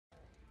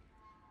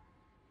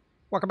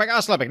Welcome back,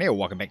 us Slapping here.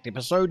 Welcome back to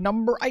episode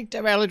number 8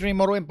 of our Legendary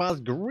Model Empire's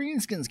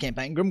Greenskins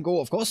campaign. Grimgor,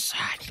 of course.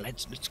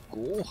 Let's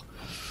go.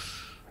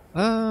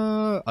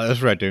 Oh,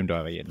 that's Red Doom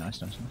Diver. Yeah,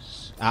 nice. It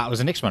was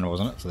the next one,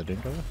 wasn't it, for the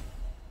Doom Diver?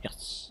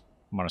 Yes.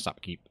 Minus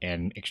upkeep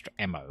and extra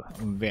ammo.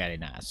 Very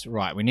nice.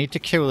 Right, we need to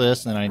kill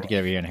this, and then I need to get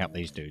over here and help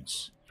these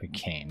dudes. If we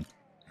can.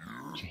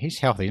 He's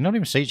healthy. He's not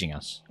even sieging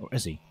us. Or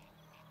is he?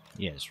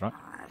 Yes, right.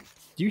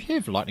 Do you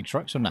have lightning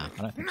strikes or nah?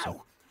 I don't think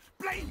so.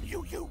 Blame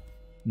you.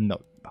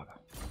 No, bugger.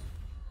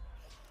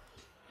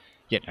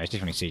 Yeah, no, he's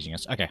definitely sieging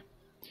us. Okay.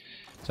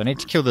 So I need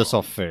to kill this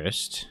off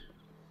first.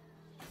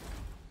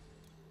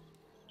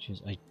 Which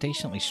is a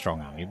decently strong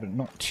army, but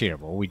not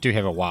terrible. We do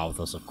have a while with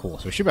this, of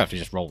course. We should be able to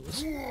just roll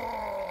this.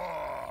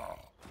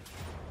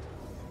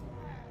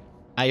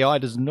 AI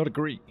does not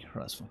agree.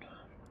 Right, that's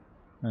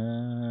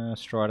fine.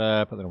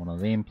 Strider, put that on one of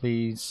them,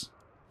 please.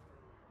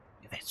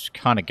 Yeah, that's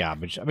kind of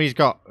garbage. I mean, he's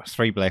got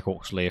 3 Black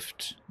Orcs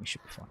left. We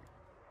should be fine.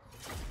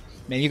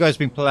 Man, you guys have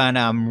been playing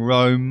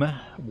Rome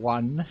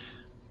 1.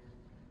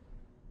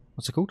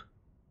 What's it called?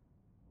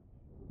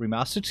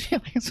 Remastered? Yeah,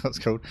 that's what it's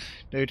called.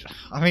 Dude,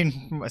 I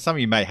mean, some of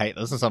you may hate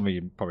this and some of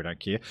you probably don't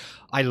care.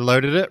 I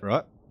loaded it,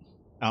 right?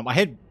 I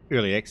had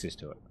early access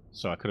to it,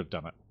 so I could have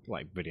done it,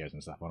 like videos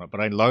and stuff on it, but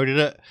I loaded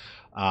it,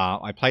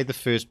 I played the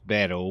first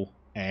battle,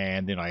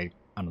 and then I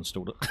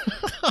uninstalled it.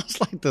 I was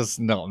like, this is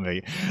not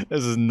me.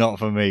 This is not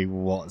for me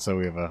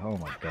whatsoever. Oh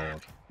my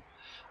god.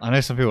 I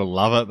know some people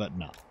love it, but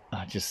no.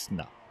 Just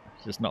no.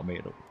 It's just not me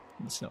at all.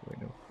 It's not me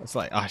at all. It's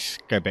like, I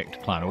should go back to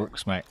playing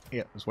Orcs, mate.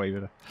 Yeah, it's way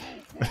better.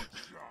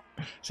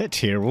 Is that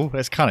terrible?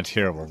 That's kind of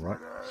terrible, right?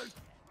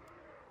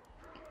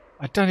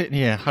 I don't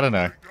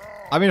know.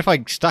 I mean, if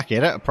I stuck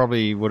at it, I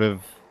probably would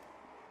have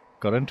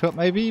got into it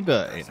maybe,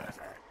 but, you know.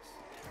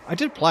 I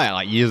did play it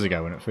like years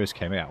ago when it first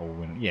came out, or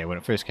when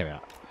it first came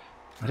out.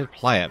 I did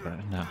play it,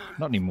 but no,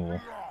 not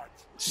anymore.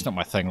 It's not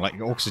my thing. Like,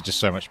 Orcs is just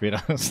so much better.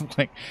 It's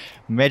like,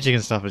 magic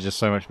and stuff is just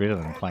so much better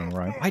than playing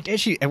Rome. I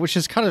actually, which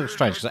is kind of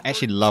strange, because I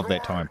actually love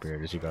that time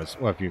period, as you guys,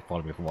 well, if you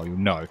followed me for a while, you'll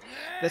know.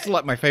 That's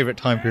like my favourite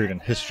time period in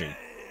history.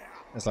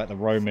 It's like the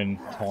Roman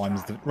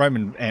times, the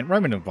Roman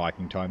and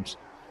Viking times.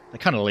 They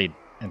kind of lead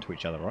into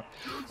each other,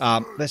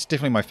 right? That's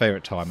definitely my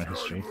favourite time in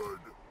history.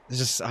 It's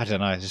just, I don't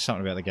know, there's just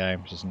something about the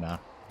game, just nah.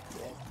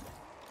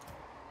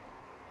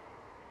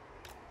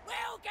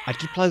 I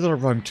did play a little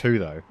Rome 2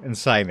 though, in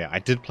saying that, I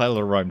did play a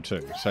little Rome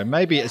 2. So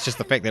maybe it's just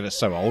the fact that it's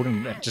so old,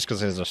 and just because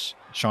there's a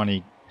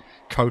shiny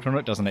coat on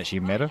it doesn't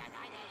actually matter.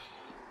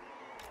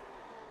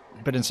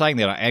 But in saying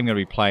that, I am going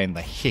to be playing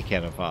the heck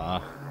out of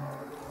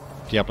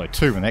Diablo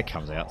 2 when that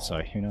comes out, so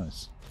who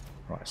knows.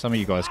 Right, some of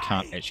you guys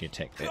can't actually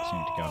attack that, so you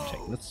need to go and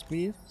attack this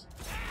with.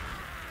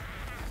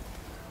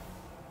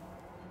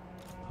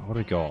 What do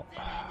we got?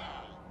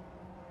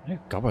 No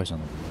gobos on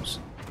the walls.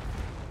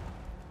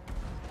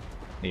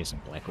 There's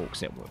some Black Orcs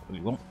that we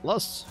want.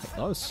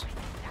 Those.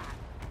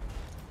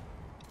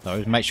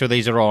 Make sure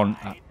these are on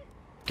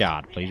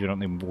guard, please. We don't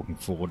need them walking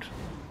forward,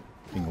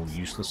 being all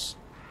useless.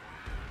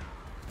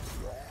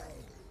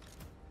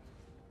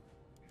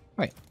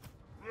 Wait.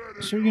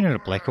 Is there a unit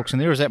of Black Orcs in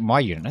there, or is that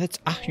my unit? No, that's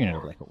our unit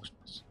of Black Orcs.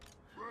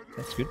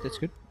 That's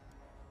good.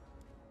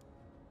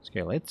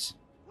 Scaleds.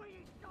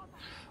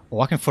 Oh,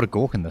 I can put a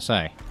Gork in this,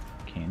 eh?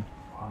 I can.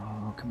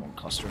 Oh, come on,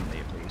 cluster in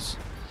there, please.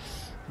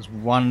 There's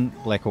one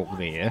Black Orc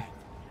there.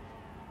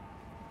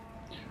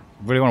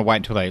 Really want to wait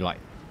until they, like,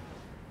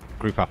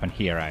 group up in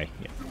here, eh?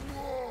 Yeah.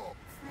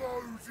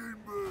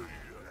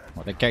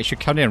 Well, that gate should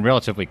come down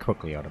relatively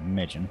quickly, I'd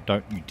imagine.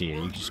 Don't you dare,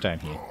 you just stay in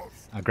here.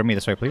 Grim me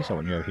this way, please. I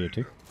want you over here,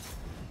 too.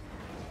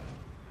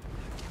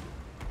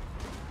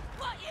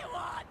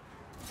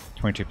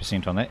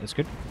 22% on that, that's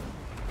good.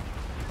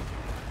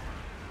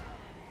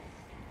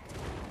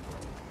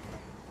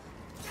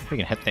 If we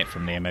can hit that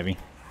from there, maybe.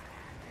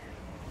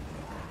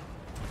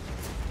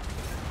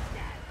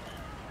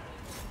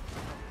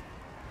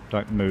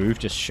 Don't move,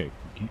 just shoot.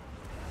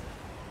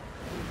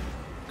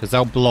 Because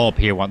they'll blow up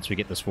here once we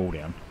get this wall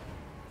down.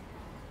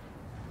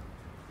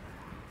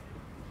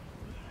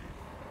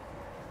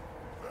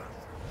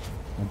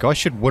 The guys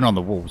should win on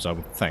the walls, I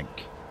would think.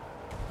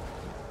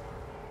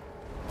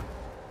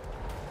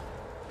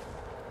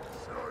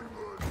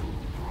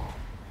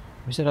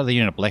 Where's that other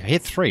unit of Black? I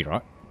had 3,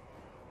 right?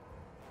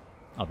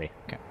 Oh, there.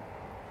 Okay.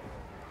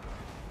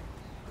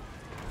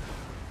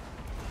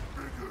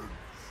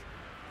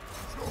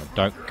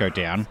 Don't go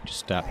down, just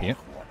stay up here.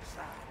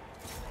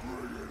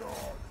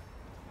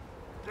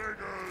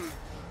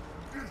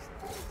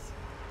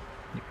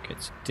 It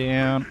gets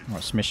down.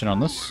 Alright, smash it on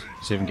this.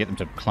 See if we can get them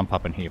to clump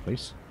up in here,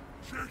 please.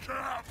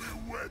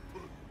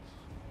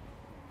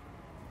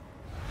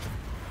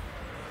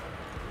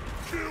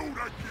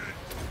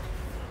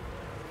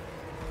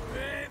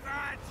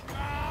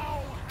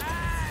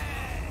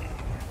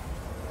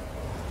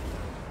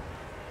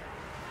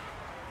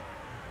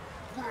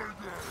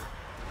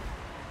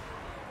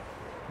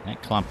 They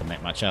ain't clumping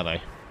that much, are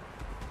they?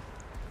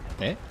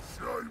 There.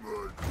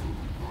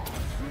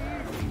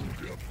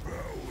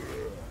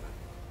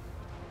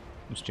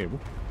 That's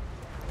terrible.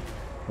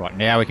 Right,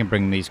 now we can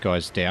bring these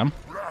guys down.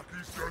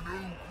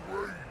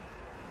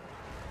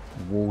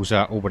 The walls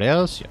are all but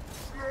ours. Yep.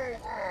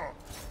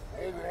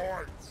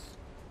 Alright.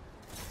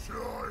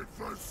 Time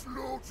for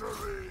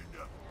slaughtering.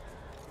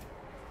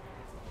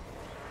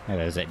 Hey,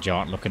 there's that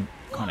giant looking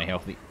kind of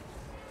healthy.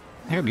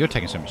 How come you're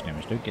taking so much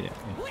damage, dude? Get out.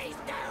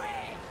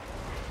 Yeah.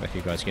 Both of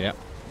you guys get out.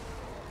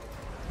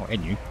 Oh,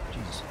 and you.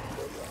 Jesus.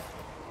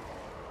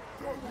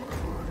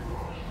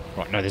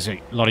 Right, no, there's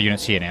a lot of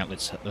units here now.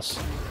 Let's hit this.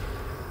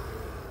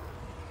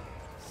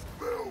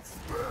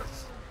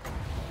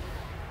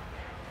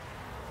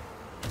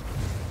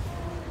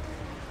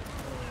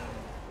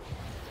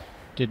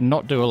 Did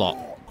not do a lot.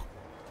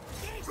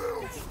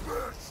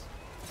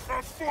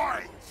 A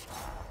fight.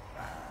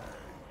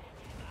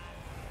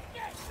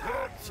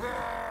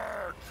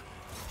 Attack.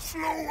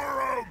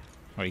 Slower 'em.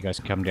 Oh, you guys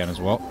can come down as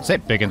well. Is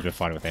that Biggins we're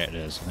fighting with? That it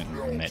is. I think we've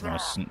done that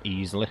nice and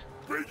easily.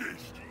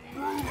 Biggest.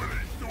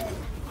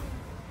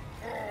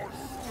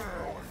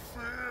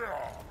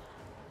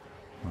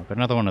 I've got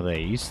another one of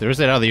these. There is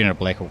that other unit of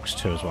Black Hawks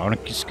too as well. I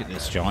want to just get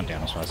this giant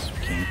down as fast as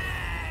we can.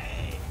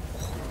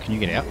 Can you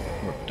get out?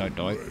 Oh, don't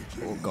die.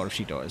 Oh god, if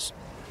she dies.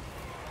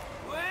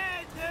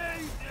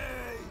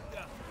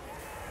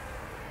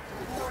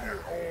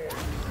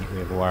 We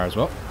have a wire as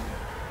well.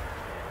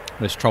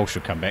 This troll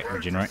should come back and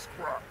regenerate.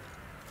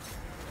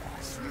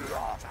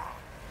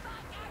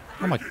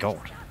 Oh my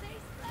god.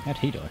 How'd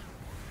he die?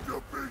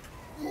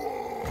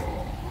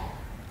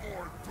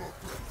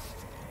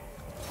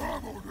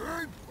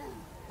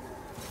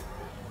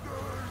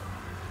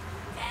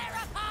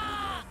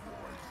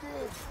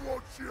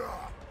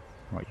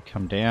 Right, you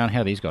come down.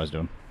 How are these guys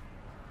doing?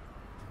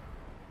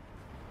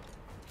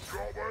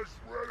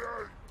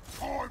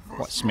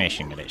 Quite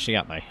smashing it actually,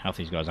 aren't they? Half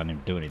these guys aren't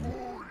even doing anything.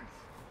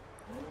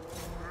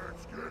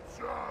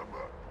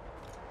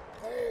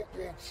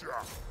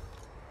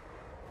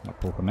 I'll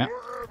pull them out.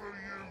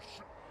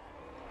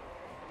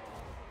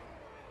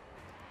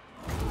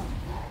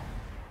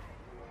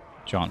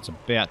 Giant's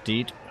about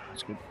dead.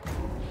 That's good.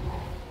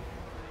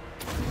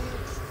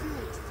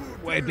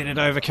 Way better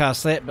to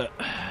overcast that, but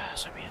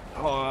so be it.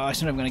 Oh, I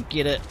said I'm going to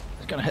get it.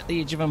 It's going to hit the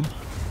edge of him.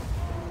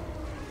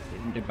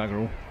 Didn't do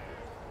bugger all.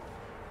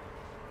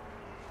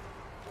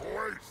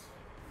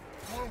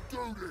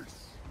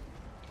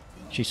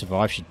 She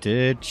survived, she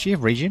did. Does she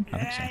have regen? I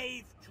think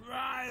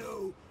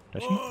so.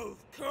 Does she?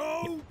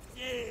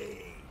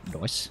 Yep.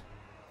 Nice.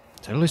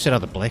 So at least that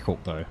other Black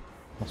Hawk though.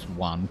 Lost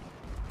one.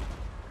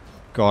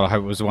 God, I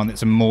hope it was the one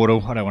that's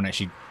immortal. I don't want to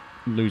actually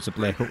lose a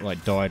Black Hawk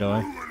like die.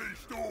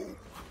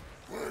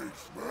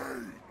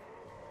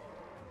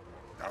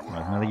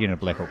 Right, another unit of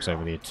Black Hawks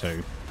over there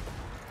too.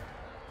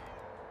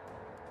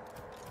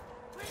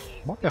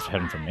 Might be able to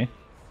hit him from there.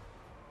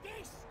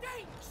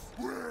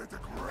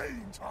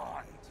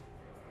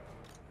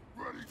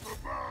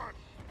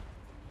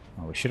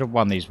 Oh, we should have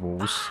won these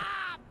walls.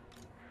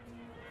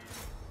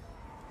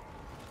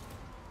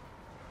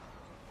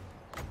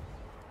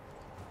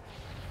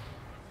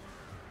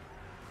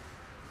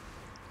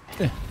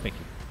 Thank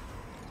you.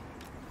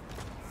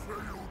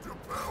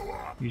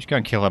 You just go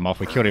and kill him off.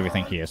 We killed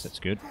everything here, so that's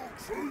good.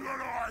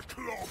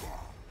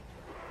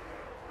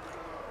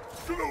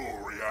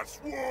 Glorious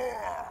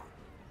war!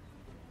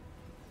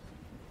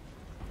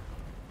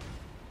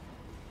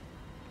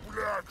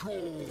 Black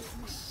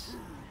Hawks!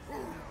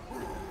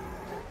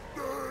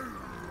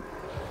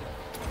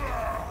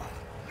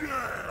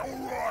 Yeah,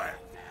 alright!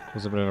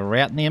 There's a bit of a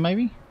rout in there,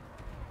 maybe?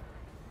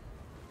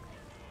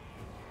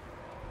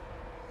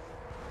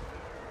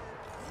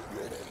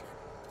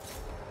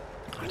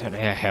 I don't know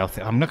how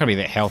healthy. I'm not going to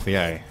be that healthy,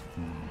 eh?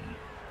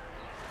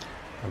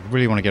 I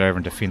really want to get over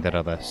and defend that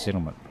other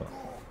settlement, but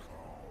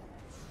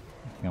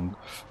I'm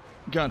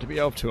going to be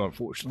able to,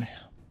 unfortunately.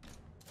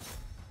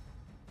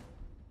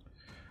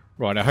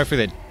 Right, now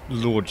hopefully that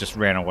Lord just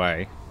ran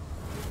away.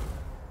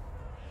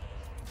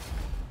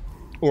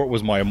 Or it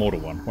was my immortal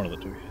one, one of the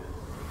two.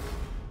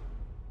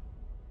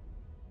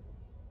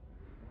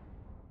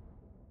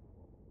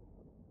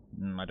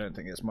 I don't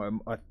think that's my...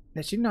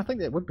 Actually, no, I think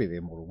that would be the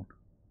immortal one.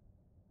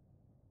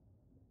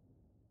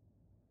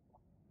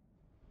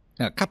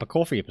 Now, a cup of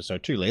coffee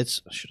episode too,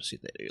 lads. I should have said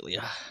that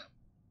earlier.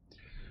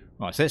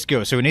 Right, so that's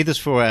good. So we need this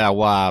for our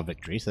war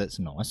victory, so that's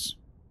nice.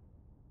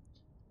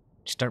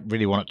 Just don't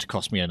really want it to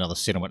cost me another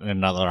settlement and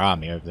another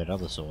army over that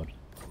other sword.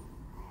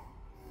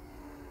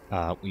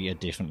 We are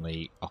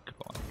definitely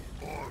occupying.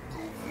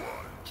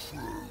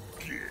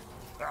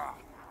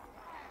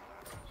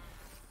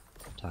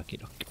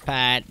 Target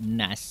occupied.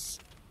 Nice.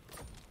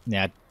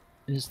 Now,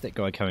 is that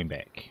guy coming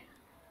back?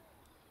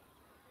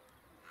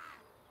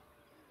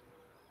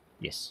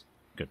 Yes.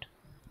 Good.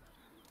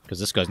 Because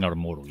this guy's not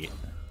immortal yet.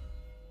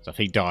 So if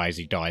he dies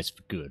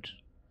for good.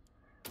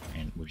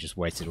 And we've just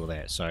wasted all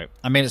that. So,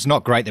 I mean, it's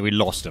not great that we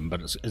lost him,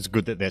 but it's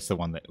good that that's the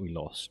one that we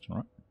lost,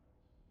 right?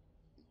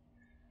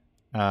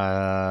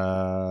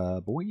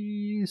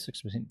 Boys,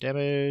 6%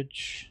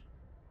 damage.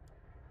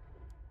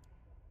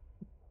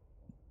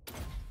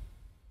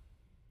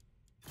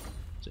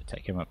 Does it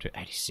take him up to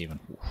 87?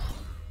 Oof.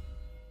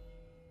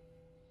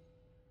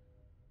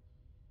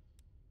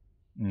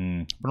 Put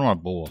him on a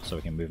ball so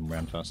we can move him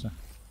around faster.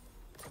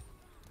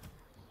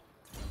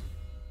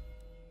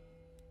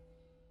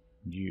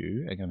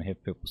 You are going to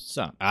have purple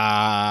sun.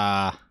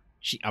 I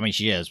mean,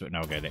 she is, but no,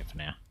 I'll go there for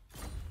now.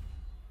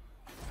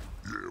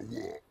 Yeah,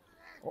 what?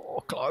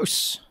 Oh,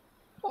 close.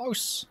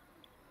 Close.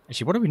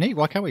 Actually, what do we need?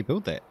 Why can't we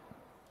build that?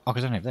 Oh,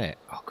 because I don't have that.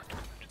 Oh, good.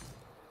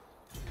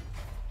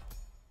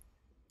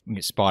 We can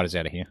get spiders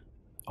out of here.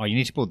 Oh, you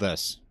need to build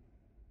this.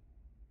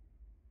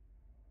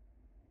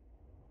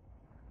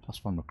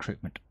 +1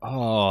 recruitment.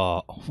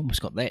 Oh, I've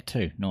almost got that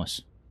too.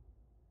 Nice.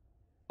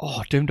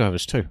 Oh, Doom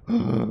Divers too.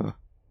 How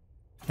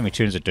many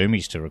turns are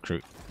Doomies to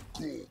recruit?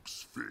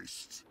 Gorg's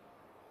fist.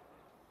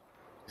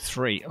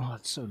 3. Oh,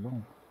 it's so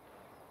long.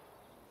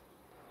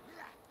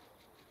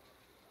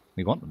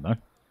 We want them though.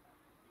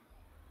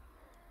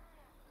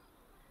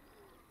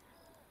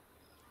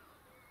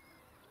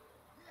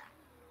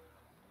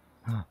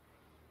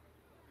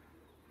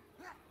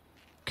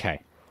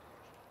 Okay.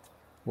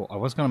 Well, I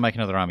was going to make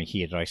another army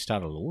here. Did I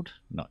start a lord?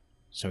 No.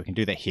 So we can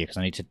do that here because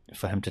I need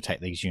for him to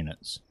take these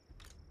units.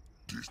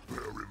 Despair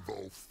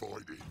involved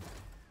fighting.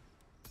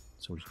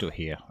 So we'll just do it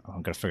here. Oh,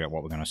 I'm going to figure out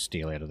what we're going to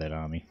steal out of that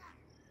army.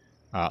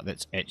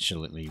 That's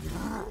absolutely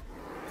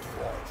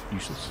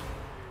useless.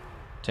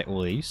 Take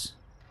all these.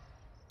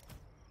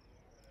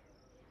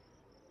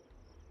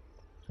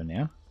 For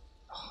now.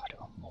 Oh, I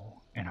don't want more.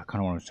 And I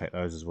kind of want to take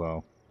those as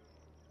well.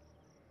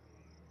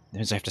 That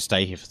means I have to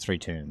stay here for 3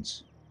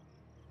 turns.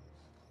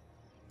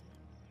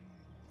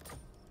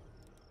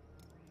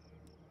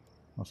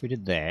 Well, if we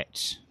did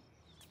that...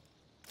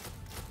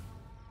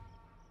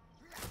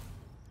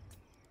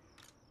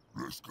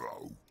 Let's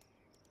go.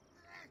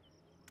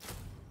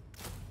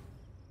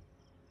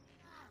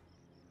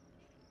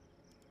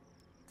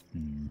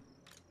 Hmm.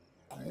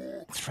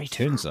 3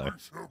 turns though.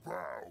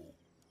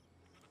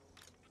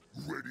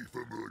 Ready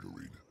for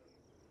murdering.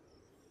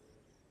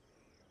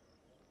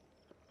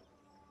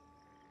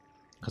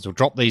 Because we'll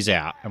drop these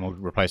out and we'll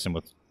replace them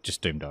with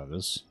just Doom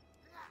Divers.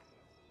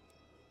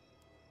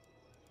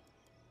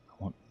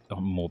 I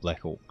want more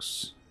Black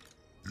Orcs.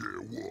 Yeah,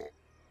 what?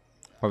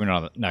 Probably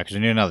not. No, because we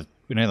need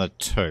another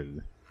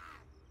 2.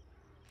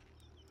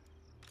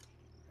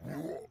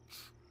 What?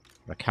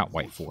 I can't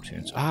wait 4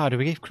 turns. Do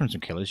we get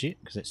Crimson Killers yet?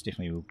 Because that's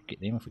definitely, we'll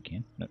get them if we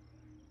can. No.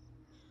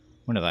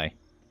 When are they?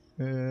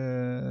 Where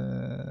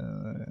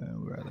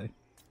are they?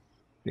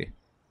 There.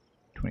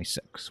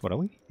 26. What are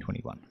we?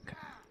 21. Okay.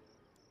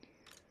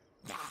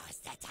 Now's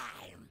the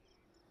time.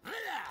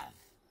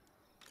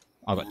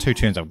 I've got 2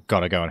 turns. I've got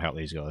to go and help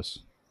these guys.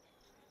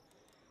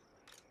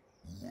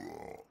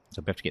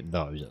 So I have to get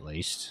those at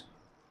least.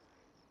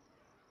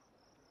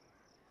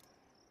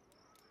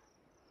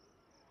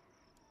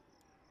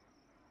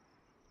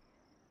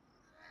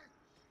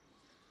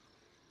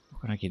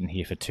 What can I get in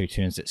here for 2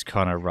 turns? That's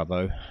kind of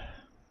rubbo.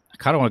 I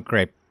kind of want to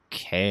grab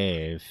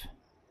Cav.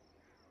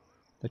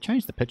 They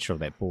changed the picture of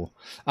that ball.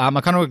 I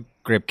kind of want to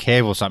grab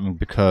Cav or something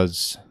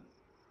because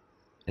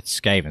it's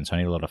Skaven, so I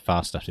need a lot of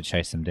fast stuff to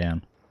chase them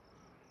down.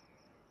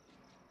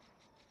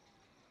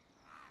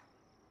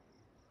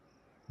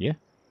 Yeah?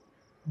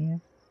 Yeah.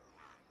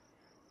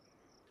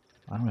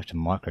 I don't have to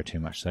micro too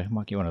much, so I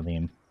might get one of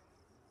them.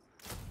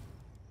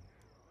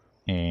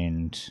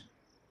 And...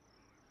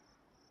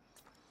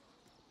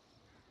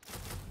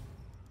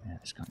 yeah,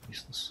 it's kind of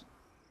useless.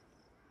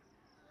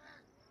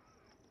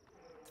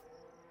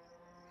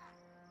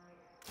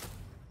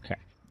 Okay.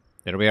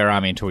 That'll be our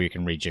army until you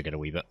can rejig it a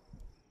wee bit.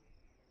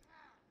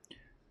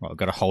 Right, I've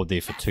got to hold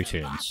there for 2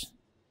 turns.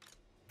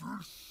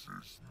 This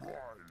is my land.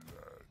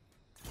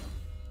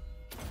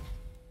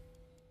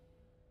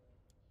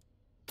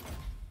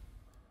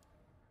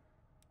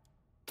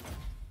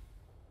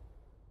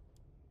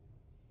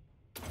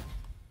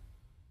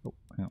 Oh,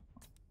 hang on.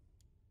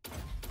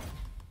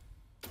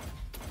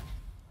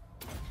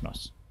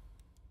 Nice.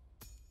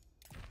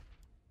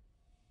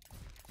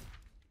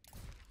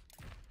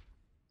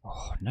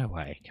 Oh, no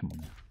way. Come on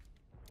now.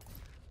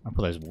 I'll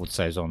put those ward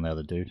saves on the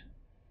other dude.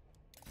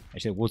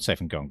 Actually, ward save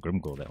can go on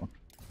Grimgor, that one.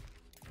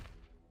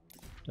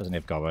 Doesn't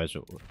have gobos.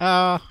 It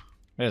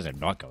doesn't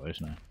have night gobos,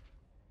 no.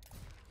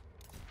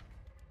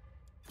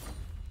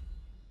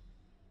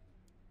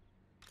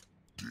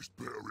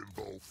 Despair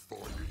involved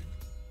fighting.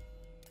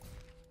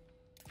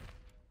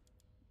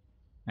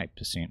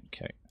 8%,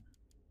 okay.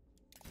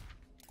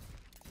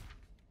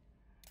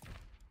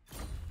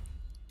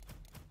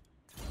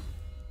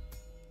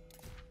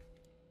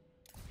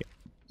 Yep,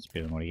 it's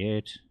better than what he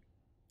had.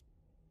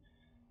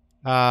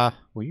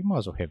 Well, you might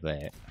as well have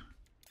that.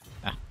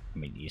 I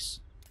mean, yes.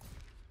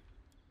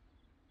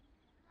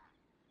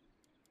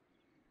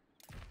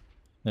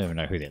 I don't even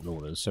know who that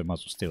lord is, so I might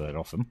as well steal that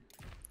off him.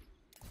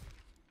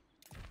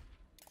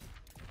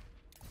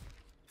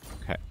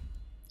 Okay.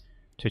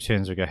 2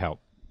 turns, we go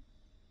help.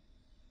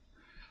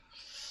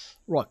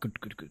 Right, good.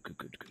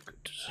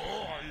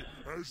 I,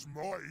 as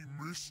mighty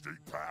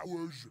mystic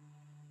powers,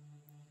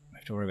 I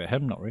have to worry about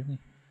him, not really.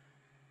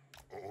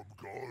 I'm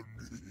gone.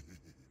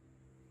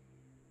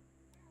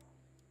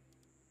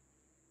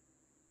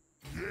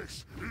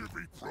 Yes, he'll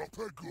be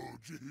proper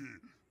good.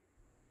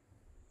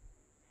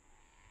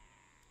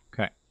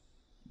 Okay.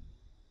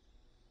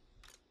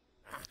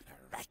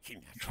 Wretch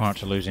Try not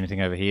to lose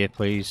anything over here,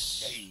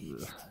 please.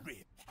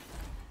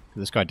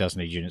 This guy does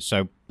need units.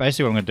 So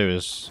basically what I'm going to do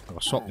is I'll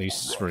swap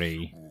these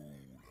 3.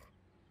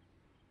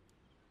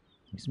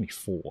 Needs to be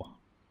 4.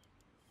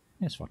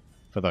 That's fine.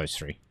 For those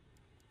 3.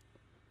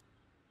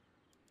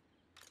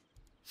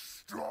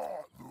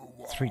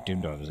 3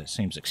 Doom Divers, it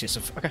seems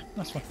excessive. Okay,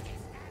 that's fine.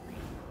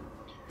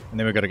 And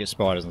then we've got to get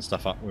spiders and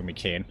stuff up when we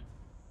can.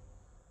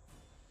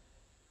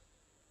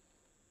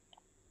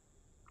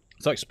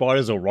 It's like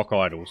spiders or rock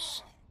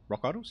idols.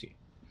 Rock idols? Yeah.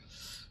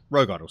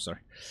 Rogue idols, sorry.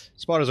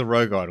 Spiders or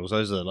rogue idols,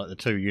 those are like the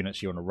 2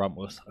 units you want to run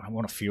with. I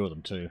want a few of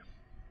them too.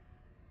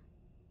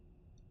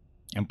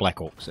 And Black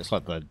Orcs, it's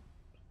like the...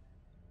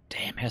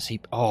 Damn, how's he...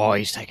 Oh,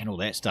 he's taking all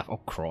that stuff. Oh,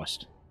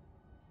 Christ.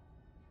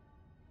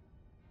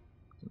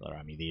 Another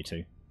army there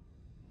too.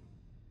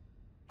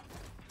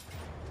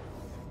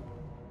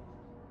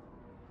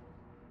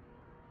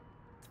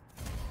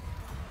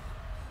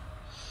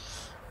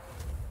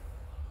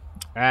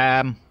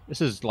 This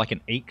is like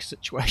an Eek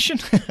situation.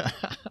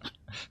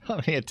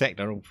 I'm being attacked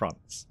on all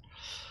fronts.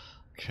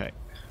 Okay.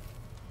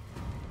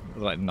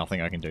 There's like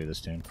nothing I can do this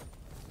turn.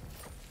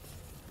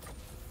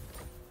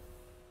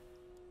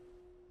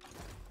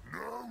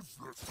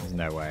 There's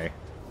no way.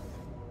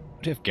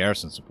 I do have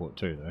garrison support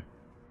too, though.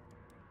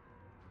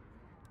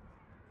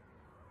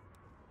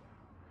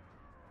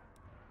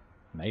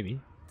 Maybe.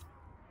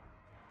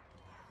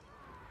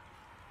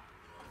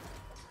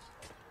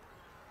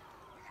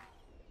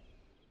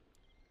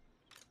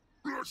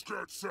 Let's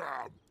get some.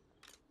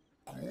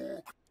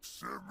 Cork,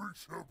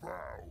 cemetery bow.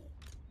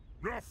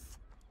 Enough.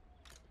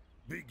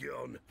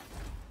 Begone.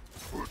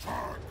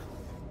 Attack.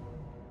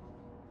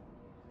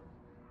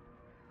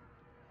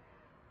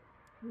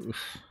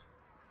 Oof.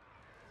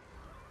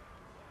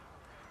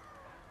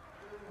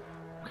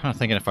 I'm kind of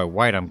thinking if I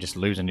wait, I'm just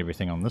losing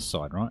everything on this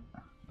side, right?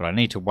 But I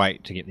need to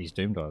wait to get these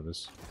Doom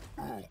Divers.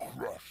 I'll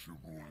crush you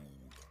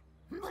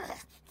all.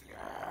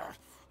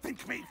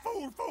 Think me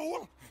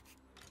fool.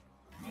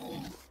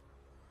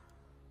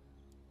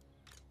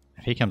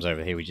 If he comes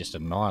over here, we just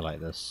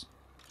annihilate this.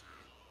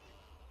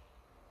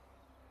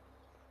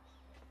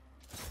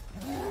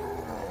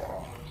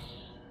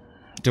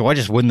 Do I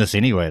just win this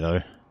anyway,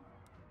 though?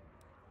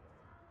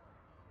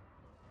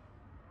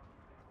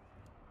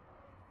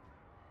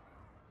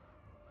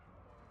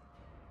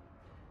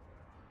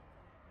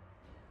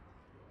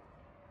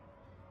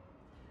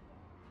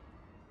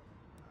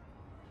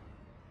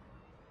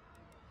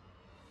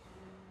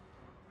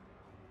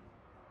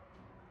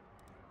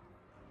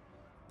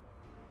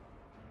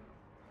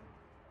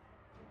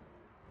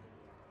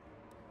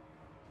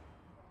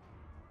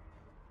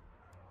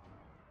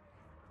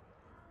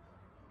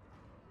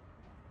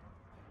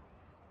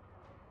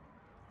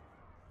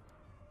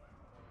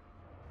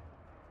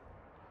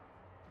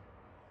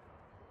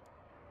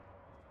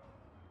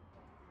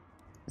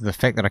 The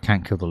fact that I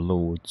can't kill the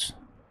lords.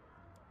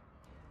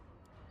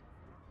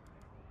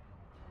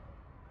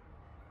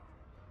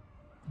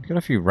 I've got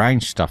a few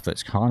ranged stuff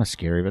that's kind of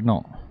scary, but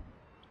not.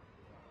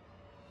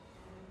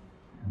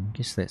 I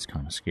guess that's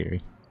kind of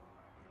scary.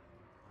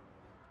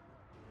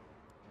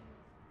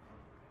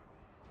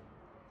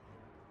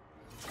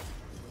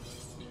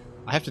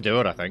 I have to do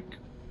it, I think.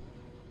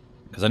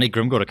 Because I need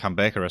Grimgor to come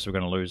back or else we're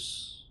going to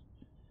lose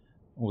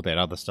all that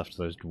other stuff to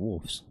those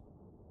dwarves.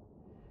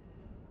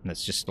 And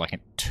it's just like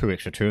 2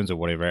 extra turns or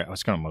whatever. I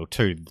was going to well,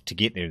 2 to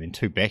get there and then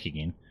 2 back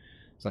again.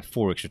 It's like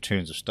 4 extra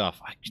turns of stuff.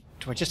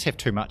 Do I just have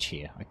too much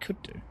here? I could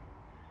do.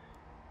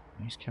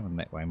 He's coming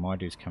that way. My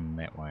dude's coming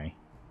that way.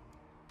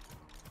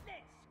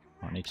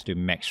 I need to do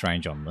max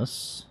range on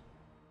this.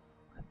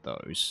 At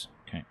those.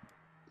 Okay.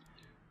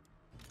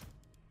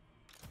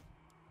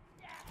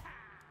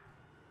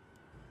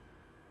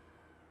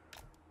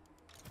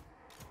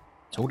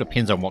 It all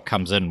depends on what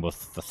comes in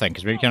with the thing,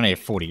 because we can only have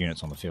 40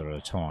 units on the field at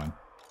a time.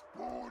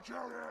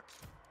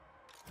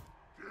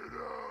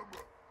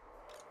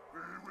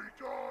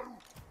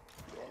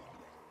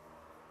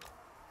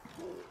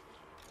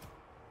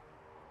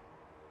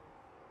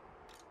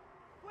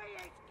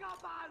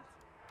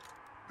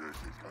 This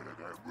is gonna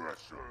get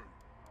wrestle.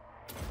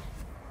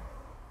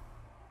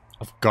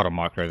 I've got to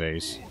micro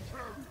these.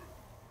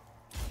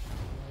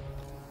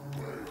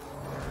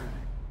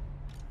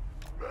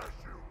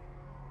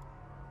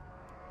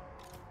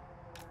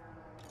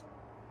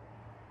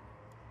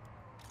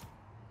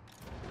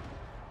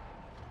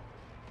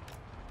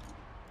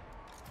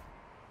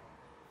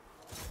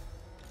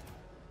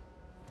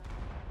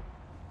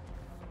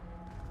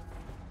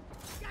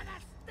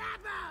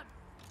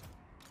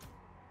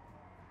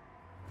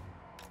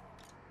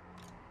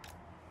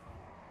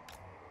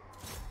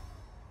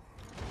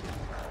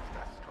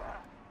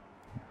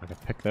 If I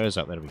can pick those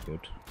up, that'll be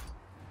good.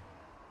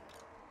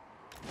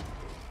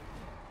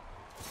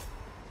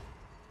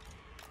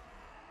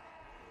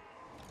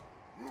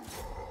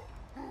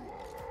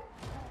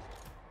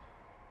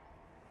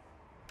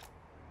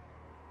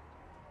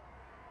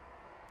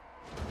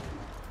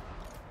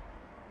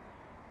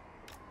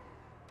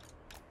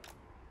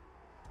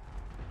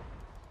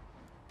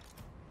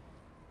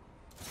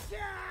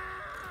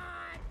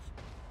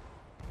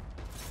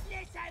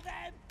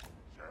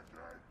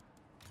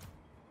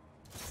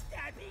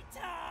 Trophy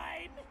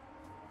time!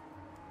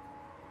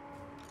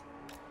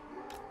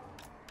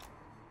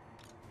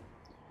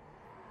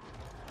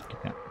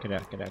 Get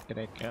out, get out, get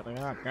out, get out, get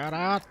out, get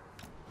out!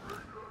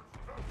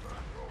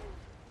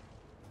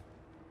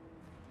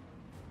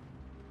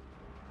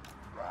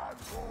 Run,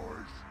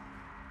 boys!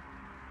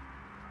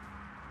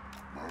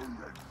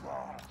 Moving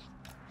fast!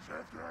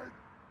 Shifting!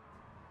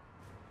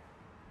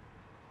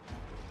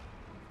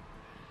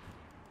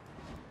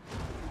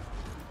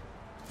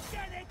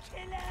 Gonna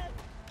kill him!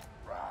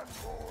 Run,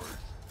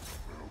 boys!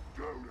 We'll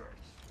do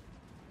this!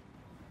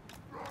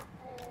 Run,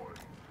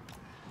 boys!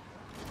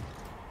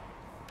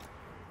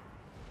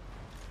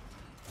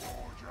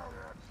 Forge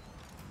out!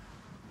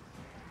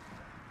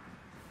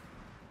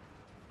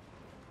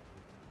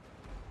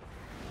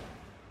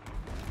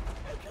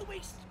 Who can we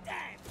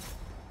stab?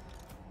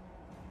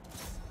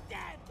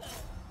 Stab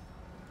them!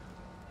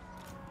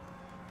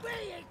 We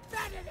is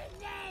better than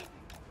them!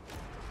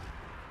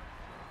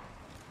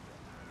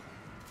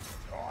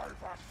 Time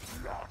for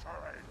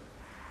slaughtering!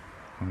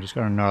 I'm just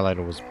gonna annihilate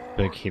all this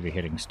big, heavy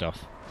hitting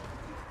stuff.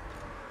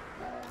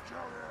 Forge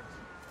out!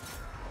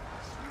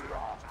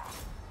 Slaughter!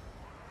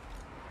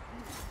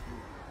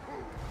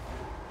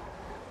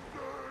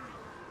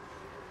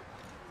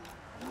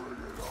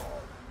 Bring it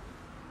on!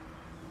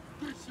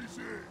 This is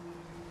it!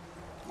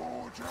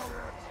 Forge out!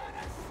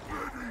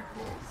 Ready,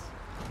 boss!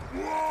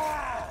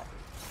 War!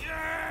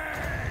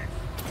 Yes!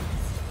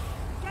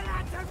 Get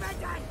out to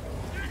Reddit!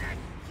 You're the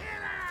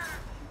killer!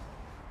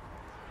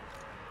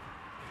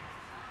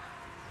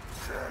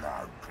 Kill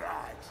him,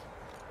 Clyde!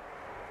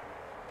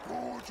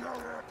 Forge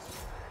out!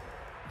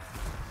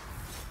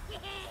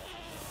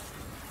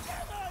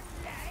 Come on,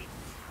 lad!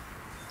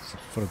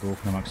 For a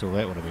broken amongst all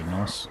that would have been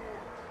nice.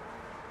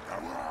 The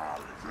war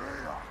is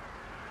here!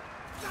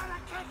 Gonna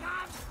kick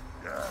him!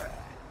 Yeah!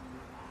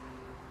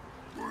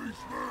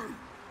 Please move!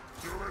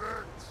 Do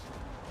it!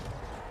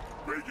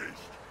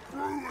 Biggest,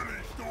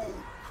 brutalist all!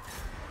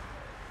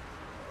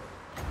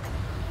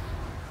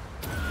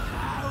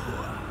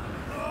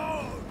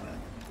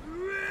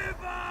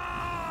 River!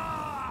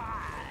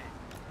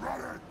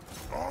 Run it!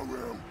 I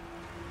will!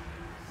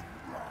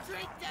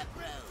 Drink the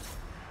brew!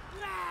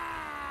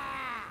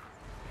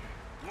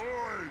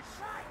 Boys!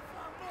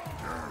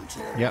 Down to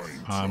Yep,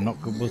 range. I'm not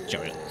good with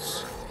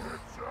giants.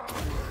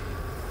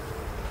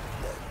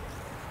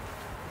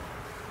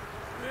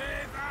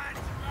 River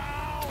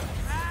roll!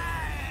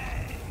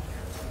 Hey!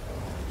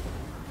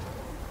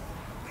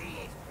 We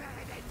is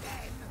better than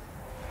them!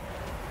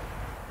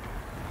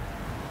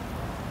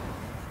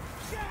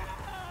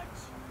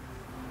 Charge!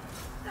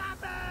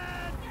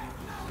 Stubborn!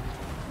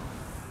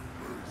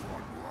 There's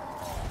one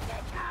more!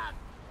 Get up!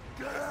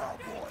 Get out,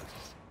 boys!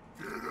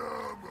 Get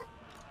him!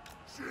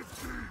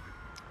 Shifted!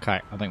 Okay,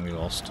 I think we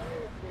lost.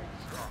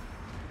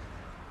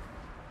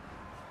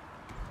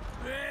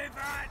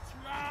 River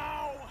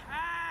roll!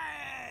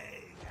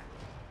 Hey!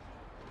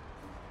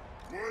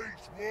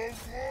 Please, one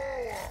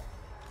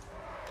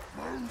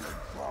lower! Moving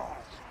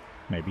fast!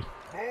 Maybe.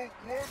 Don't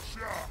watch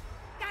ya!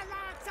 The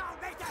lord's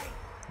already!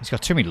 He's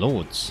got too many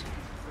lords.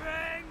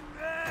 Bring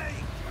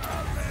me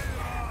coming!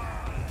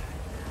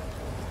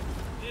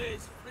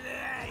 His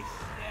flesh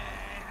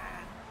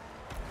then!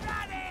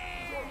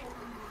 Ready!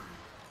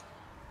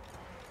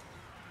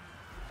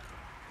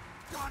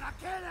 Gonna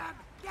kill him!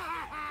 Yeah!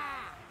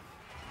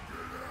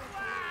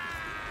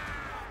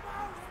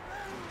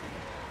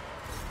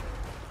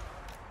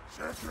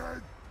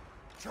 Shifted!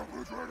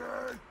 Chocolate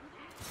ready!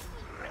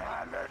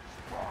 Yeah, let's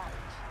fight!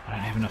 I don't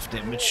have enough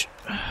damage.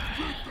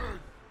 Shifted!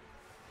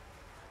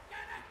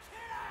 Gonna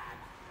kill him!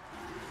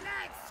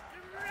 Let's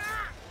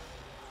scrap!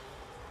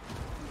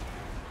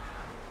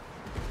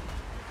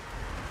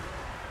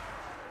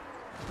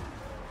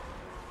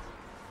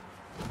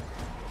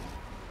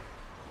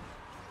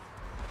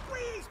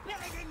 We's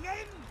better than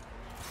them!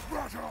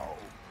 Rattle!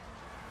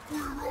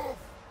 We're off!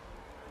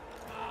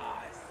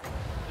 Us!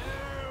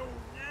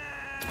 No!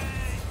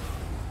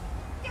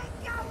 Get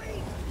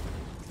going!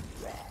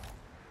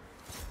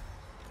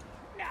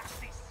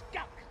 Nasty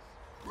skunk!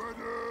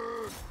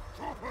 Ready!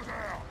 Top it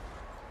out!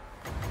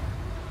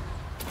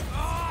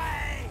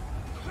 Oi!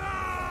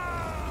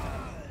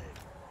 Run!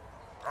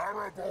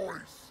 Arrow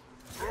boys!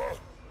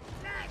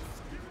 Let's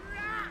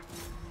scrap!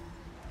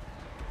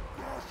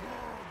 Rush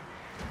on!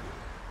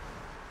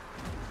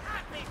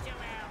 Happy to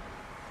help!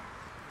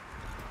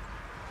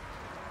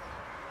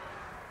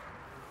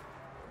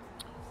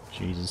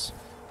 Jesus.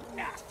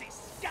 Nasty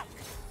skunk!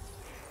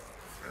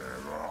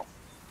 They're off!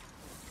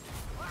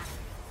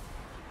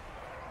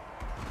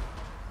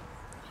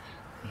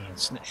 Yeah, and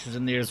Snitch is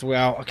in there as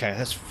well. Okay,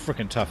 that's a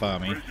freaking tough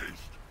army.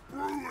 Biggest,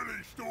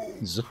 brutalist all!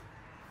 Z-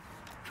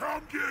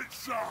 Come get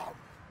some!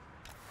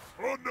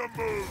 On the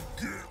move!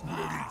 Get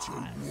ready to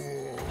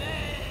war!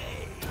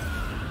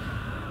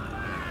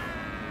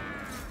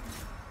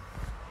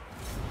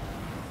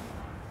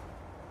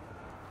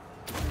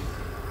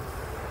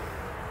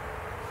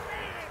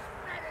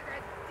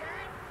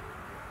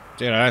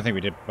 Dude, I don't think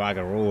we did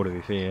bugger all, to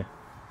be fair.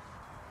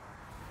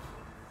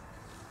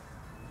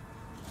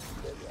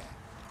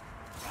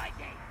 Right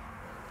then!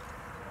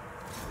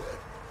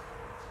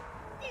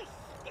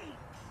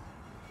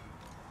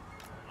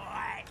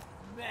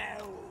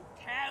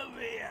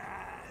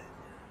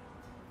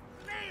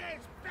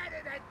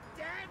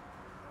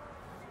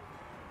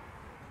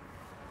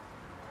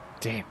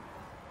 Damn.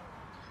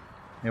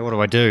 Now what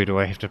do I do? Do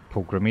I have to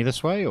pull Grimmy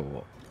this way, or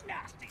what?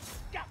 Nasty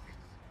stuff.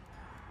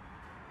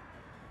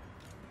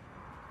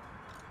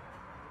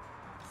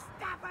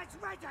 Stabbers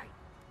ready.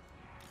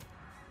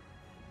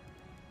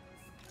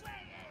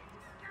 Swinging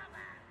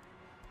cover.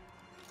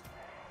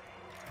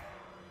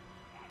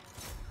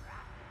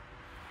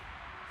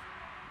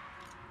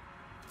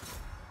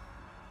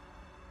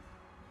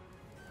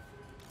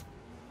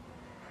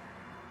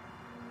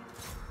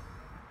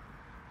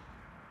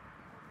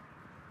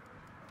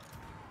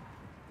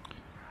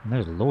 And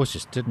those laws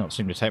just did not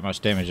seem to take much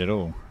damage at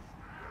all.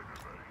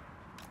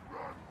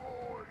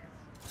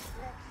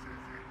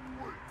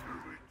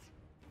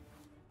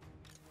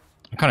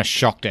 I'm kind of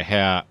shocked at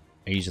how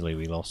easily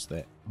we lost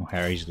that, or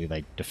how easily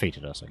they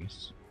defeated us, I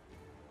guess.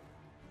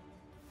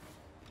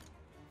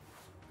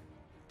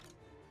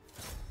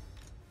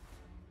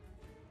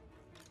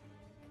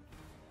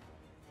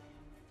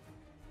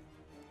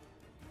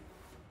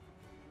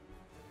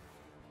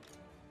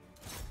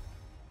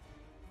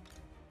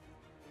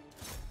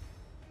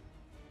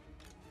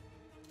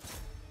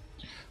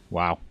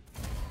 Wow.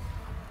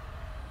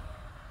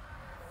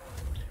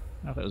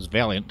 I thought it was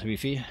valiant, to be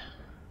fair.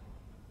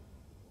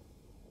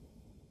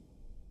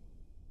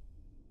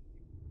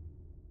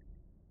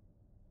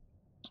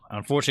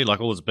 Unfortunately, like,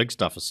 all this big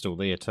stuff is still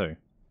there, too.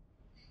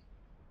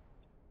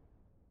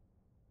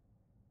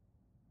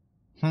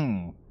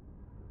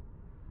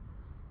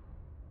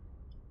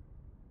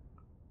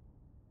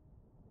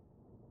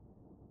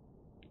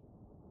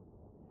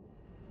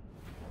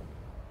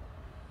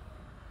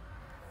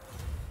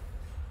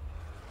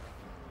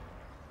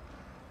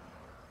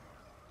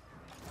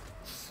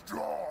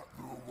 Start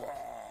the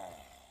war.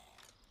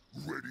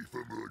 Ready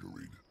for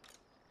murdering.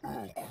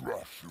 I'll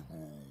crush them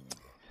all.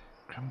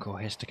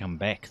 Grimgor has to come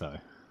back, though,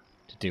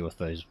 to deal with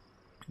those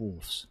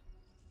dwarfs.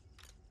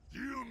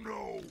 You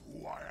know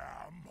who I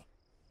am.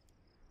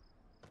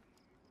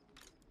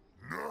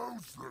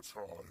 Now's the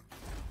time.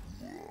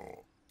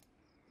 War.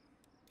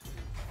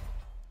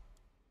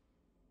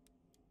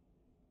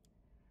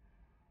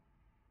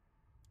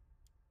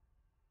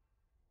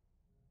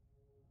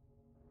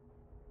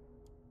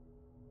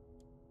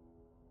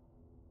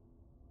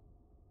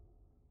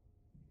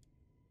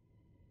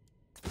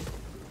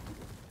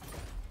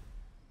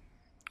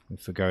 We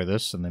forgo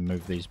this and then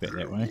move these back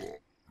that way.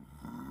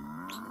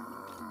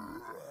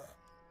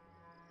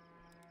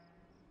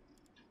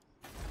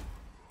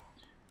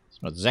 It's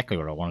not exactly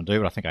what I want to do,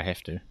 but I think I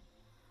have to.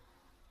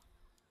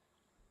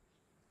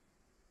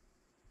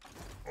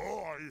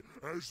 I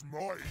has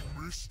mighty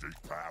mystic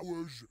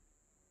powers.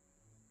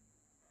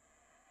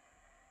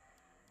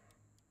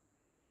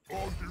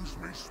 I use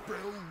me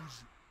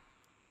spells.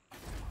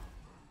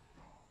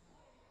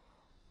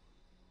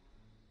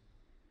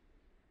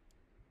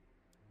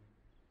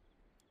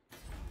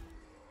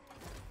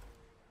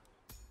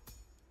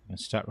 And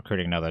start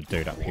recruiting another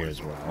dude up here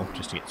as well,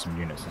 just to get some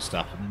units and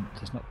stuff, and then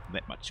there's not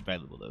that much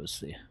available though,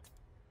 is there?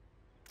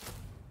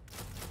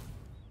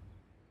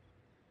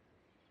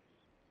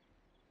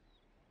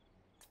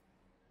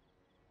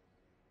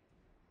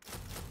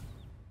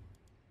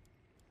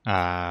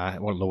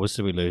 What laws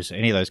did we lose?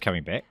 Any of those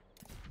coming back?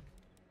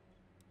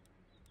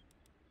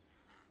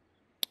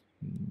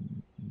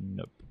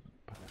 Nope.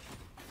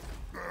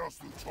 Now's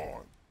the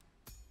time.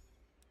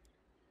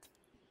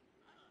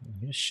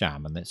 Here's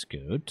Shaman, that's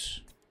good.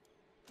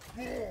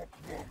 Dwarf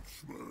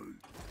wants me.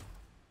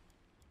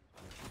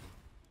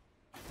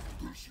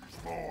 This is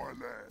my land.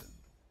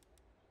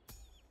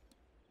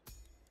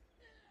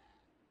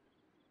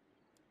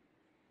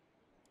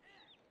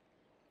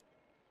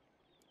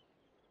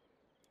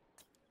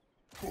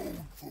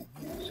 Born for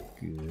war.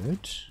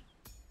 Good.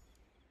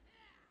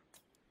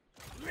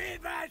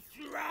 River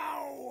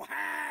throw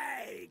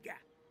Hague.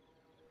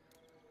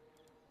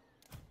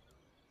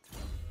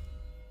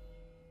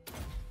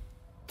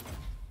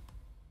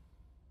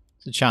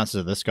 The chances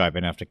of this guy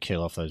being able to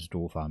kill off those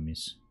dwarf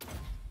armies.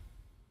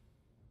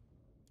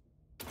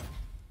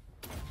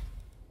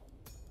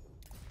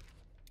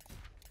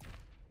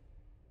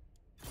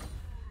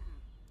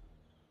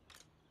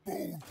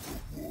 Born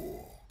for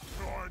war.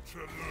 Trying to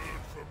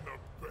learn from the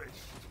best.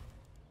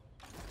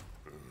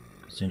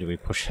 As soon as we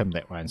push him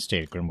that way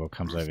instead, Grimgor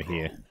comes over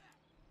here.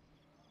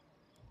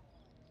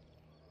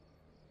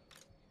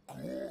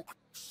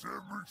 Send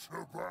me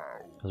to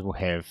battle. Because we'll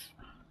have...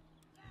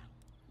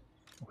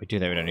 If we do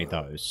that, we don't need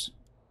those.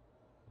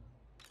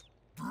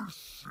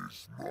 This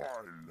is my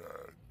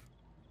land.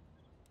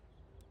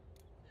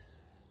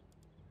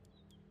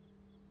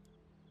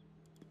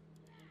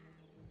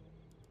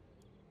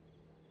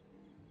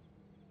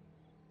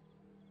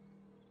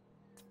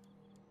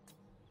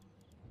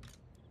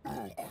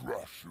 I'll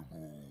crush them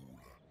all.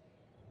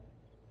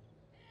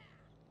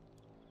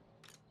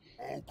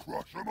 I'll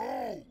crush them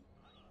all.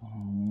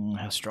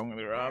 How strong are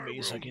their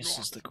armies, I guess,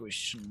 is the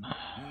question.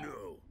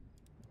 No.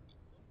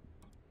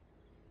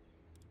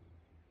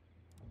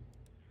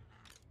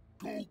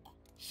 Gulk,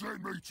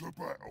 send me to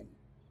battle.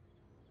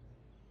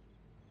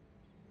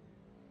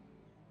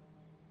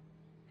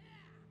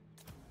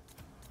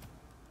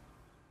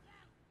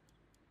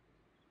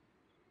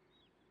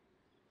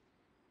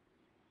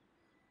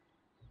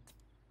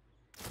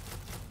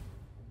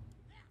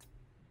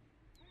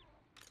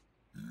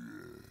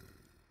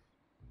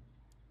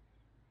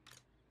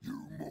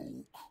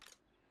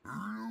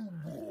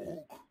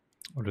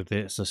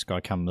 if this guy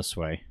come this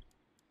way.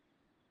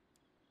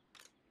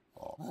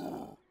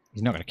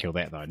 He's not going to kill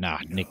that though. Nah,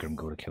 I need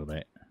Grimgor to kill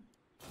that.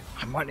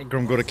 I might need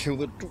Grimgor to kill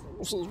the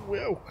dwarves as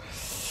well.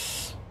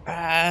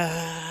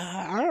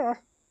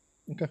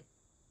 Okay.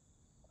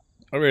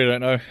 I really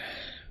don't know.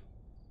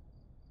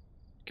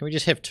 Can we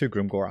just have 2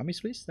 Grimgor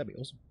armies, please? That'd be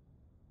awesome.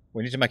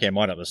 We need to make our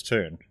mind up this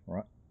turn,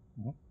 right?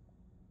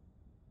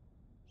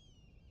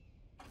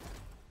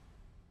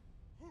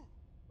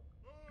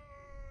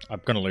 I'm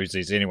going to lose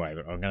these anyway,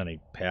 but I'm going to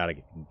need power to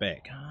get them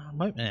back.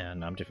 No, I'm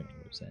definitely going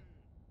to lose that.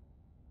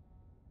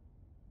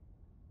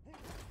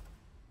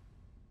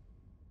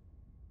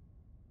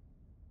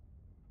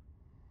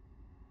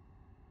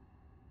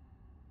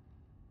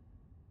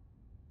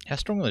 How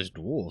strong are those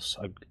dwarves?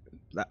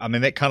 I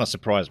mean, that kind of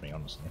surprised me,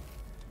 honestly.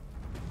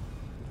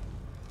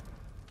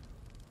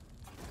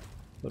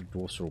 The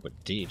dwarves are all but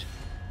dead.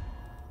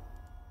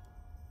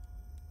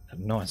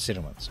 9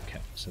 settlements, okay,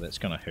 so that's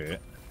going to hurt.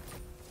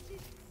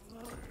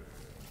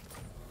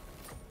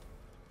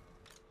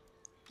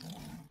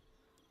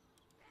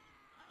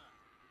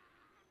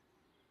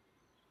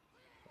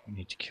 We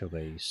need to kill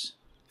these.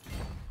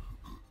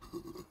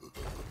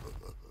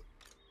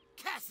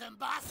 Curse 'em,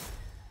 boss!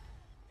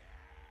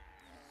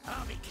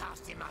 I'll be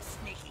casting my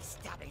sneaky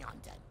stabbing on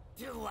them.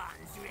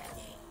 2-1's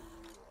ready.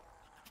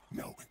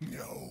 No,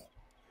 no.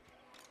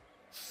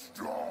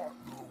 Start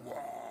the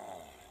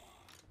war.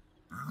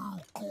 You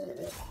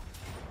go.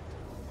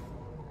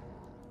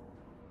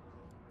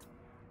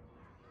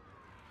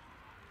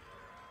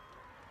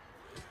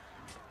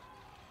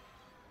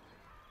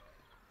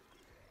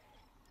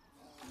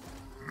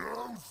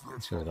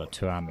 So we've got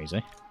 2 armies,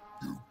 eh?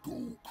 You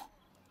go.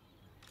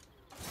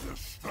 The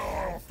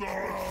star of the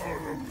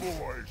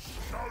boys.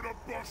 Show the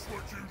boss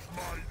what you's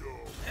made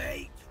of.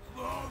 8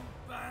 long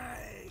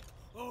bag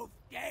of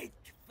dead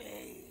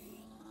things.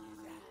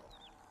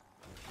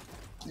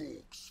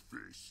 Gork's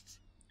fist.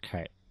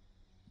 Okay.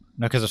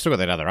 No, because I've still got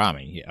that other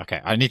army. Yeah,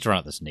 okay, I need to run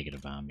up this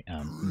negative army,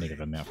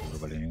 negative amount for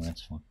everybody anyway,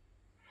 that's fine.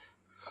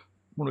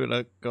 What have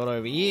I got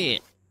over here?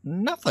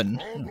 Nothing.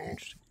 Oh,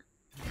 interesting.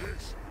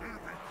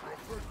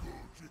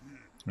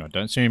 No,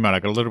 don't assume he might.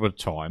 I've got a little bit of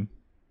time.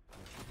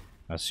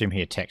 I assume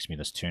he attacks me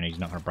this turn. He's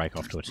not going to break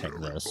off to attack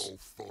this.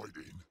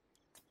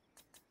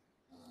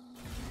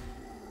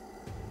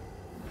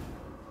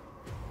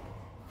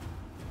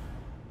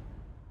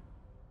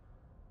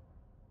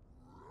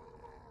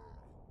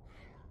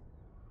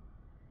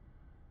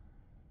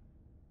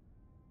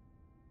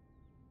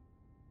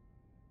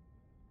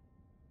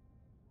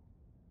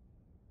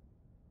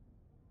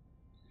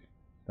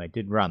 They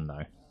did run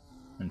though.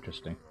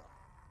 Interesting.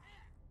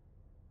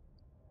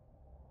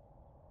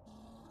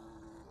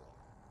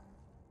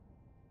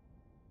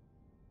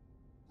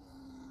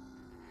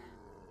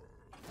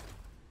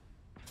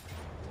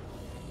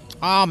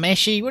 Oh,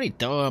 Meshy, what are you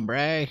doing,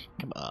 bro?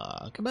 Come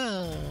on, come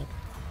on.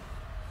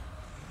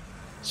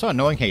 So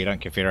annoying how you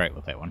don't confederate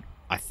with that one.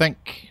 I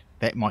think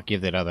that might give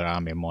that other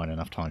army of mine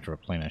enough time to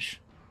replenish.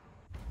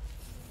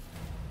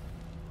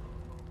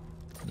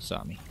 This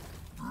army.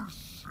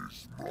 This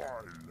is my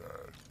land.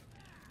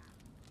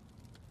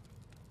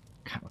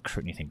 Can't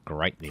recruit anything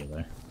great there,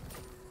 though.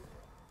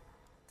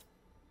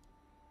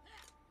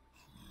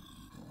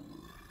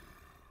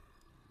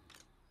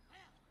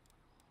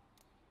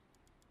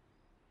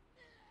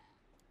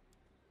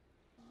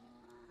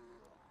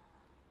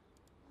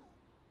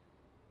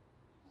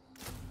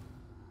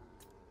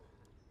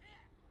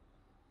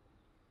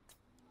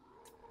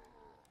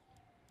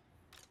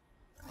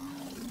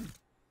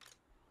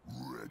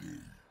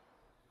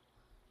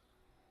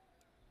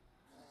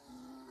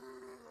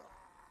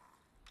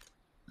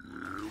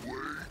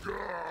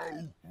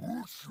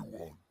 What you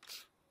want?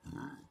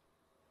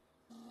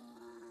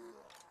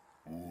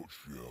 What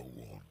you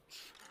want?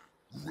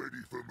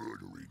 Ready for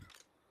murdering.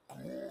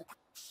 Gork,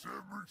 send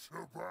me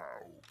to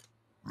bow.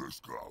 Let's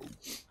go.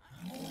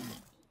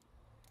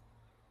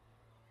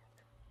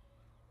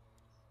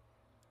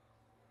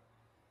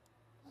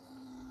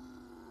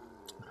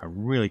 I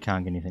really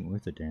can't get anything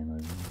with it down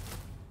over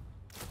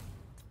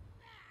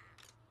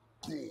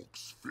there.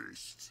 Gork's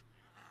fist.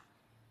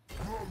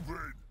 Now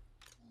then,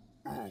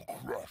 I'll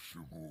crush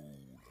them all.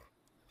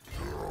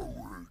 Now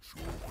we're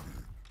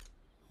talking.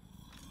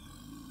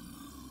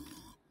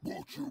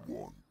 What you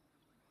want?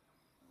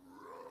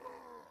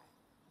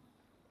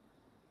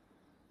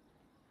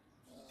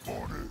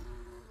 On it.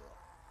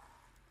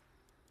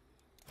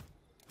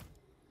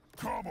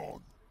 Come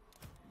on.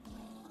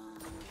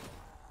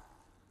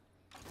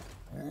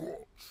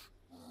 What?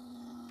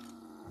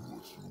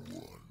 What you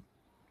want?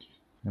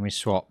 Let me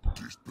swap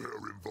This better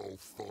involve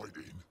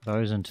fighting.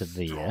 those into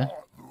there.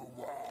 Start the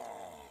war.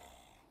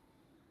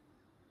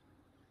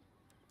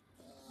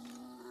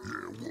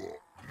 Yeah, what?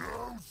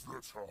 Now's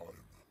the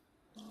time.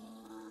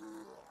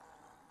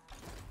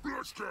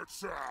 Let's get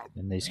some.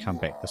 And these come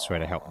back this way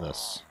to help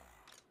this.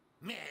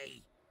 Me.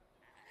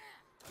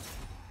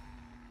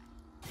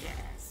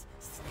 Yes,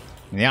 sneaky.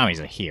 And the armies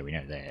are here, we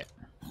know that.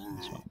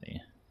 This one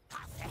there.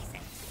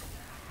 Pathetic.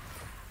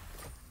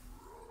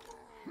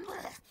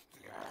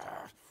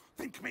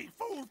 Think Catch me,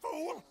 fool,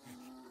 fool!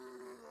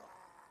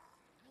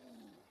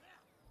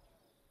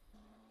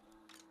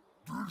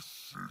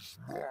 This is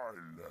my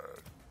land.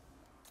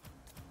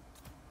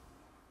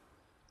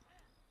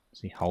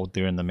 Does he hold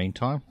there in the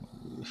meantime?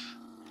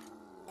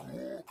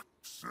 Cork,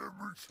 send me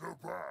to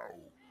bow.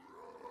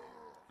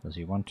 Does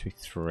he 1, 2,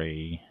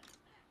 3?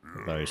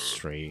 Those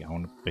 3. I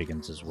want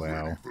biggins as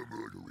well. Ready for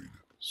murdering.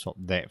 Swap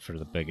that for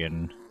the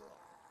biggin.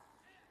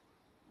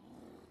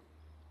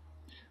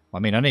 I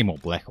mean, I need more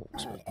black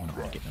orcs, but I'm not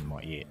going to get them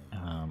right yet.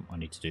 I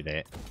need to do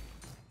that.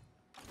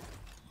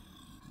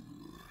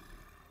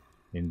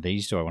 Then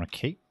these, do I want to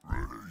keep?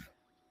 Ready.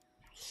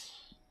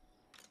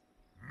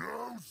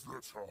 Now's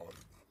the time.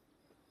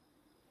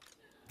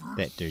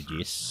 That dude,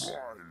 yes. My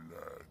land.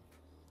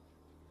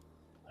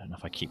 I don't know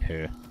if I keep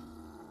her.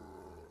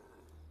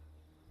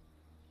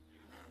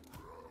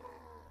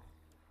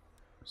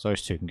 So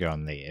those 2 can go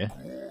on there.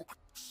 Cork,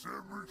 send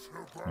me to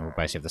bow. And we'll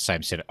basically have the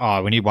same set.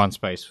 Oh, we need 1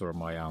 space for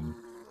my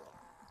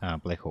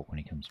Black Hawk when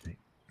he comes back.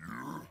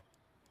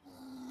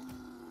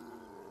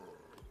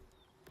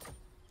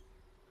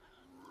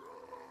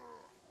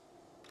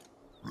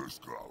 Let's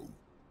go.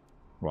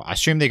 Right, I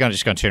assume they're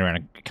just going to turn around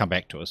and come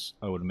back to us,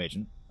 I would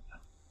imagine.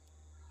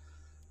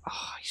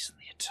 Oh, he's in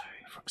there too,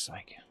 for fuck's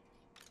sake.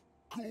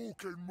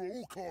 Cork and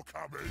Mork are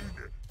coming.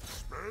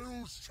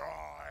 Spells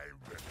time.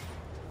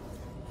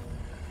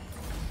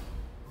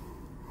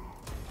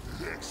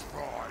 Let's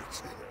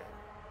fight.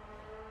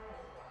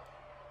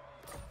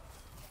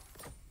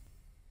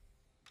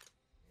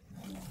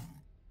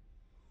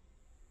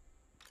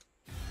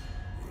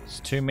 There's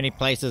too many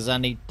places I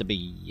need to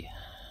be.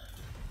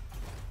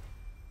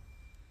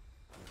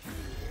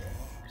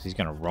 Because he's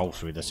going to roll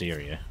through this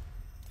area.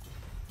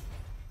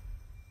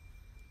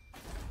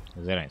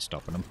 Because that ain't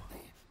stopping him.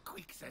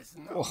 Quick says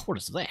no. Oh, what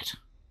is that?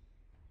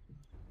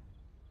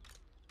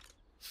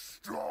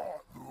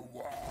 Start the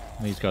war.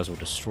 These guys will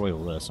destroy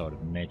all this, I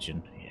would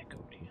imagine. Yeah,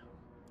 go here.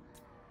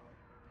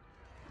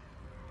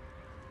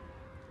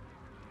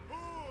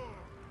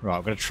 Right,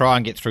 I'm going to try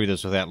and get through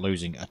this without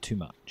losing too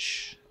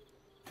much.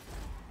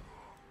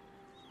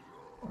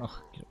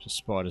 Oh, get up to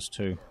spiders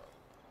too.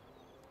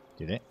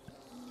 Do that.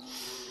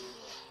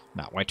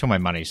 No, wait till my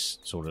money's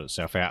sorted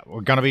itself out.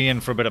 We're going to be in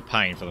for a bit of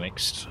pain for the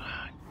next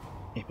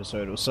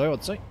episode or so,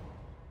 I'd say.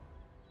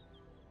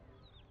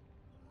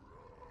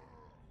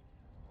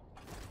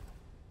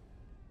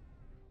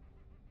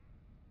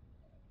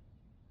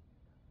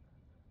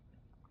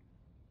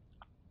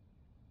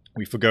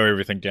 We forgo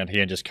everything down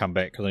here and just come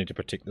back because I need to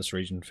protect this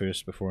region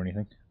first before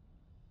anything.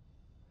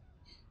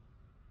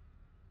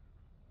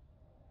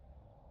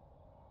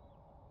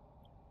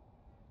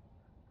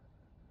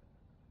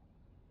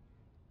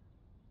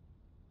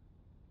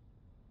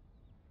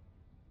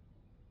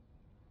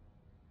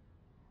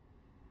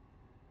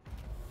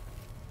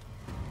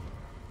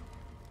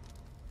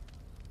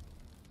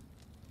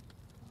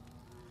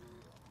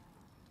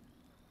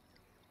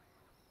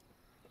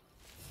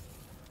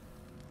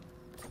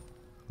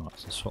 Right,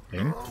 so swap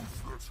them. Now's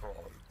the time.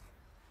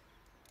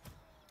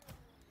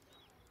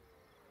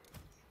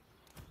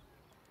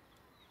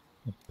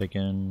 A big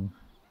one.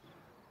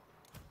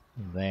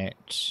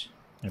 That.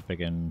 A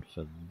big one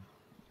for. Do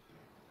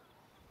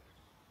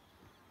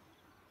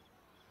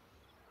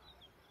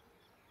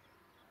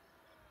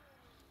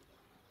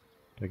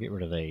I get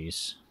rid of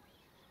these?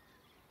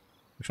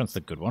 Which one's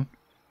the good one?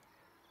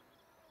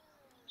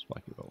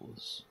 Spiky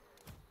rolls.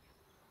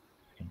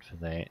 Big one for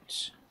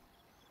that.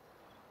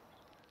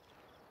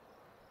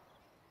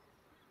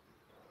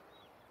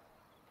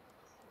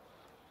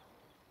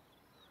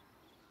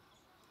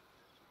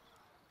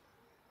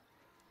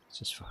 It's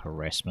just for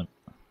harassment.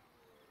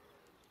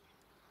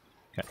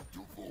 Okay. The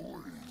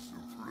voice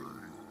of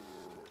flame.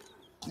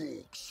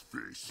 Cork's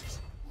fist.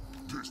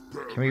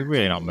 Can we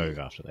really not move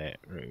after that?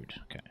 Rude.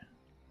 Okay.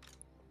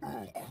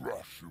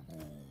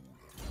 Uncrushable.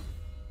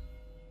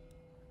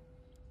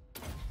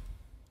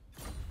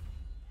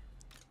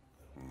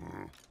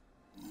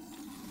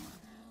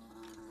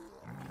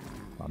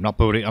 I'm not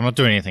building. I'm not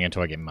doing anything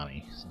until I get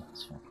money. So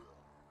that's fine.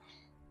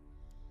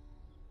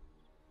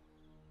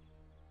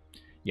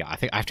 Yeah, I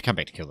think I have to come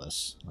back to kill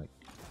this. Like,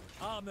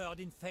 Armored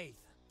in faith.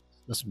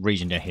 this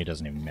region down here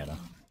doesn't even matter.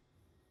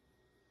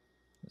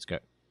 Let's go.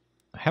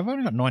 Have I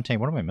only got 19?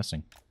 What am I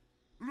missing?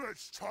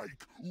 Let's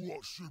take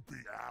what should be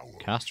ours.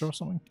 Caster or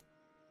something?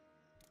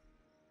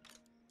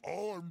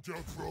 I'm the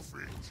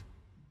prophet.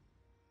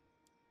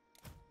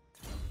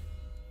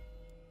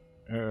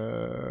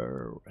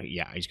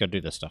 Yeah, he's got to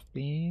do this stuff,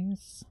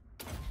 please.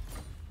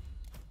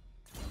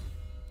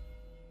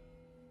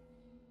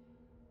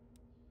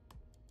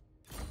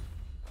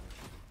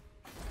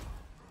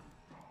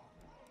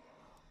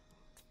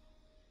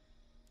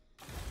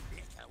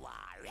 Little war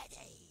ready.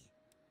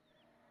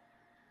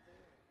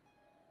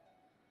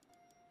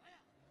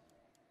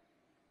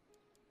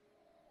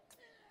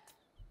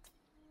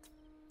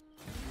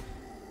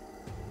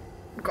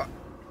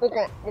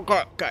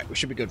 Okay, we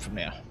should be good from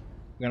now.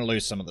 We're going to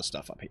lose some of the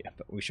stuff up here,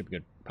 but we should be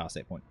good past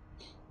that point.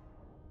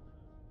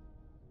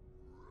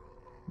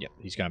 Yep,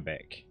 he's going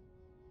back.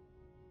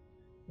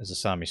 Is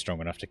this army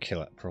strong enough to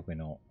kill it? Probably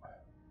not.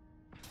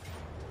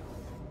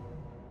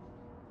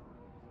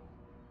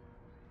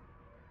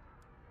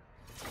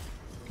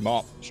 Come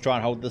on, let's try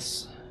and hold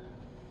this.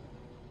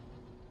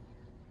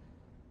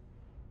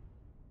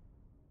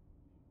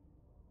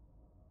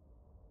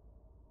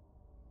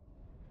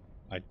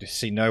 I just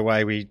see no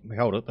way we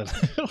hold it, but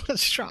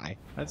let's try.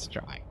 Let's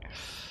try.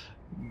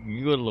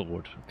 Good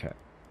lord. Okay.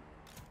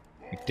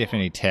 We definitely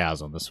need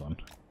towers on this one.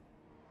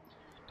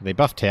 Do they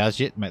buff towers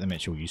yet? Make them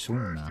actually useful?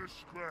 No.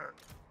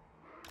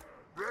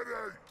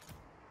 Ready?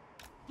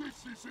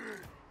 This is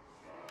it.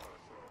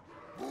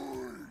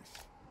 Boys,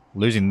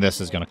 Losing this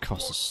is going to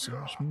cost us so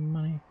much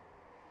money.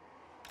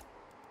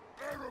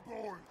 Arrow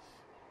boys.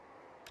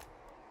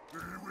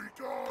 Here we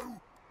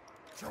go.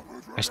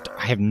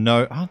 I have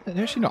no... Oh,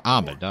 they're actually not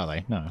armoured, are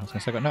they? No, I was going to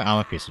say, I've got no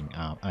armour-piercing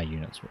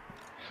units.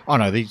 Oh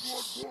no,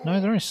 these...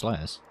 No, they're only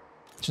slayers.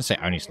 I shouldn't say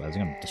only slayers,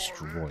 they're going to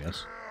destroy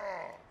us.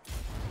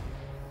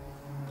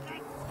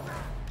 Stickers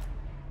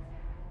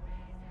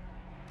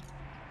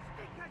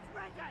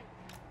ready!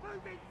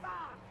 Moving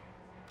fast!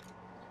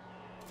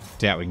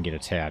 Doubt we can get a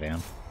tower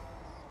down.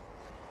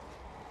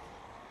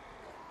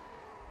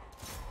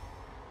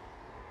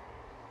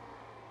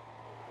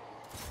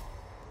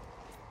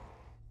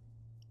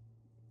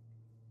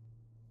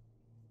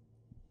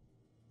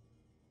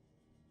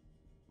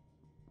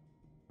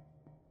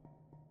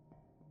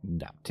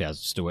 No, towers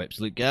are still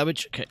absolute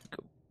garbage. Okay,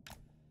 cool.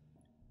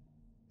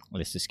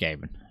 Let's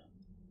escape.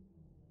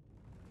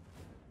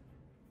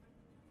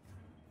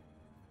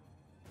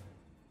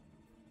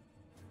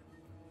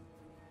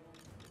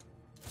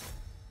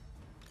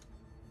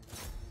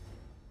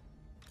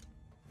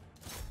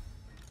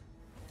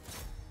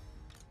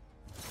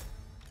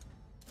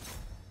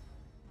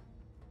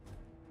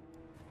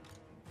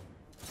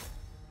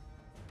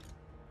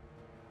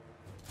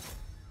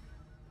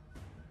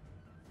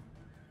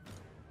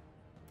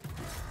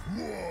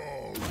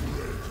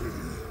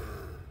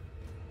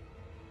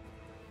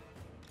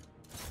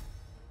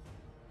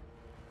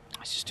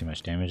 It's just too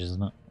much damage,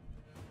 isn't it?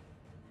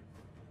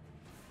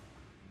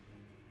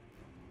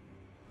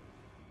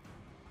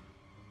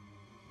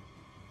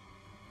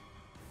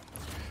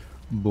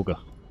 Booger.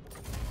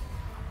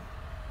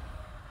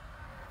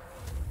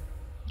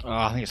 Oh,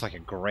 I think it's like a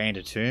grand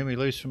a turn we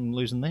lose from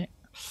losing that.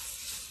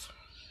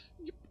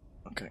 Yep.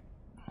 Okay.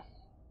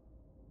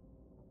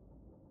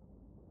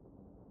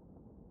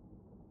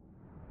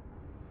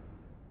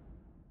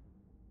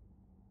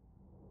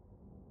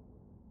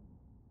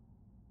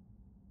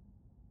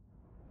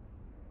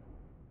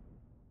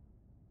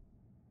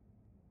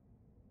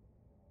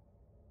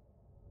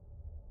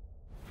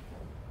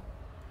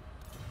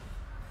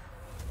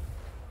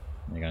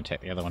 They're going to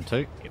take the other one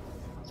too. Yep.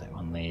 That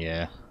one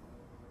there.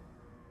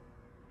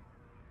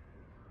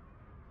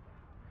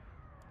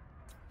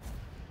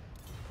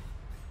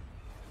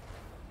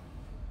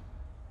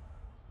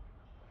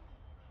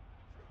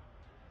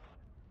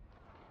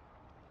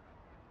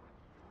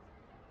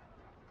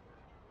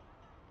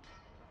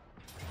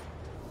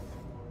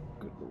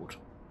 Good lord.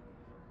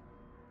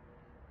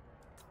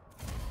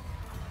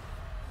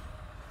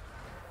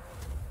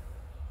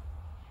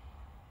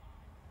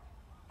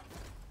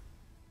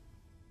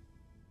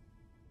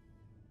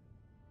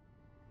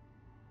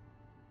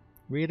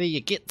 Really, you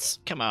gits?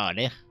 Come on,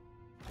 eh?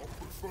 I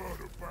prefer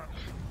the back.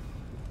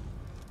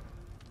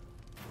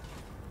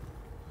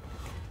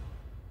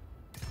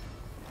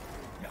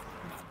 Not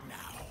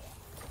now.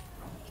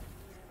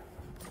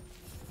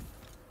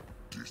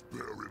 This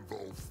better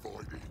involve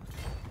fighting.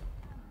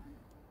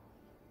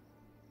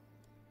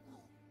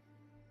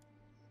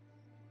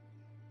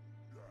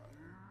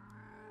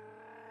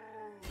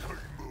 Keep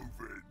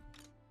moving.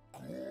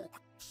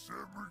 Quark, send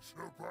me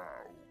to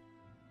bow.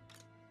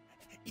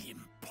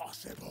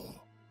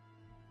 Impossible.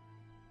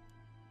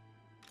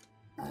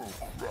 Oh,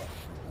 crush.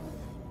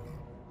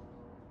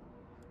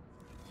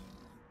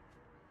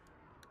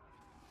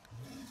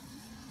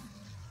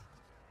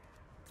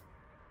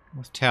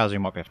 With towers, we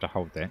might be able to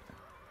hold that.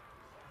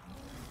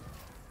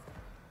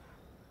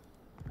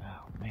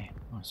 Oh man,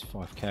 nice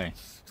 5k.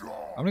 I've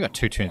only got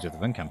 2 turns worth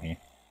of income here.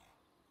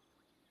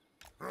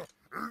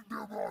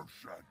 Into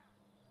motion.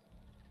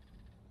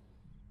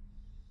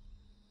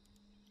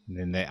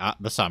 And then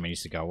this army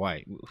needs to go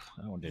away. Oof,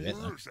 I don't want to do that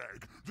though.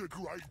 Urzag, the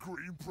great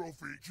green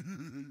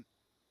prophet.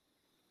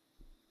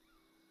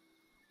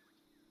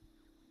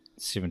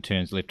 7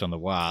 turns left on the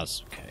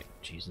wars. Okay,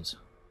 Jesus.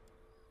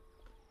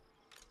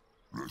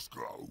 Let's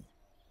go.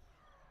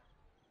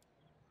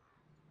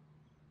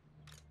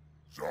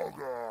 Jog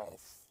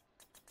off.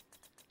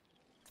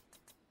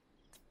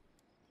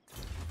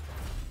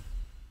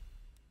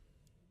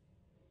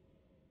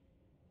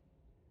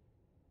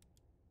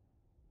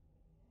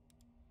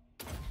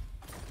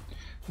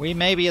 We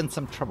may be in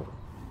some trouble.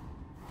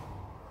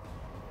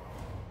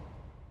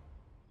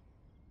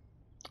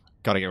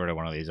 Gotta get rid of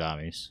one of these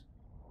armies.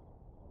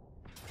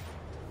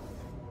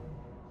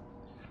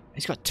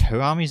 He's got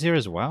 2 armies there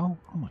as well?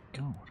 Oh my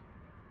god.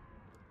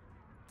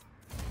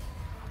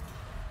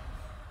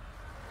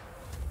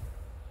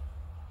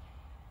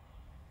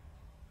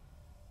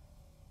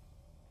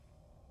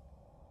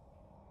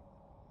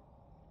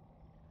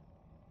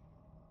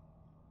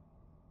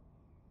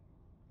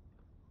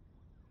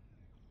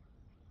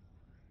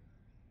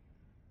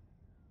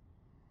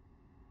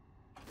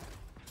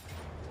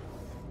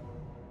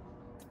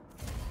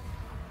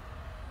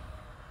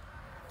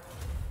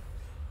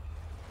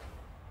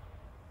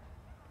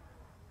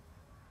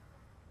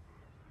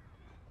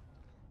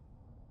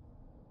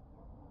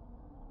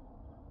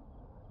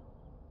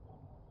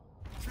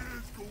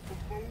 legal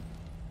to move?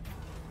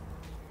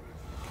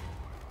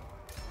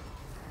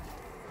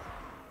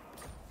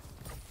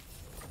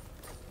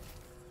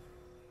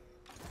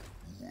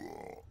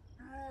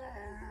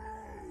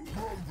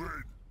 Move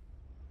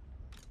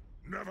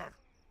in! Never!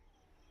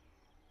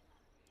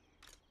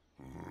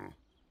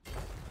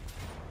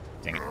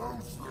 Dang it.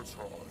 Now's the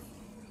time!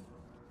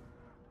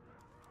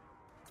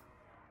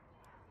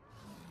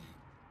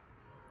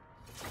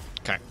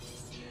 Okay.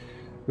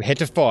 We had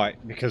to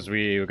fight because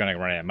we were going to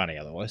run out of money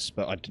otherwise,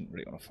 but I didn't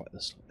really want to fight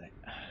this like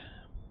that.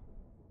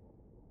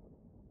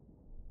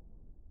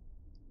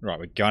 Right,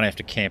 we're going to have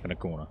to camp in a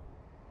corner.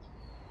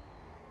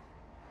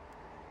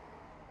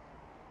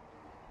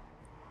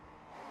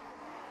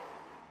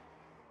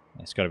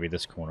 It's got to be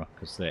this corner,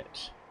 because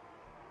that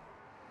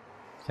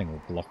thing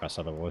will block us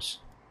otherwise.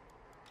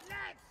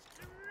 Let's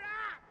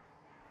scrap!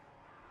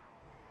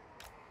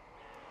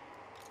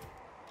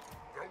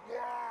 The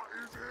war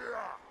is here!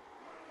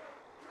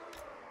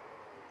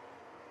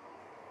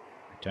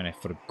 We don't have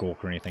foot of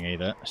Gork or anything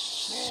either.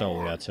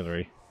 Solely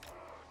artillery.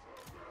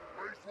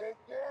 We want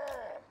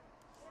war!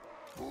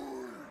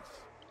 Boys!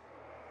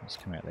 Let's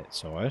come out that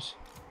side. Ready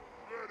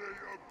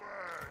to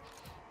bash!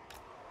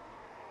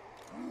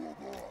 War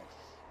boss!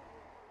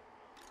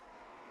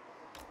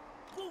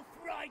 Wolf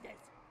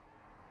Riders!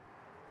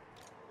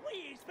 We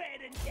is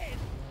better than them!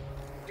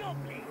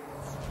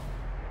 Goblins!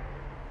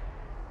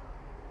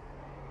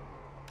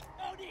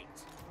 On it!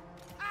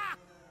 Ha!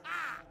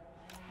 Ha!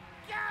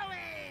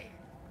 Going!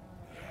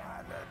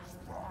 Yeah, let's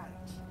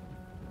fight!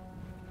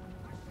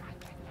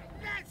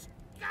 Let's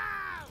go!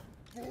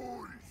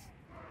 Boys!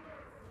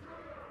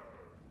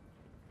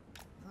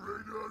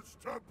 Bring us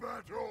to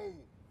battle!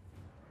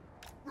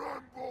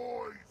 Run,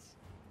 boys!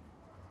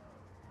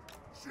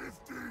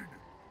 Shifting!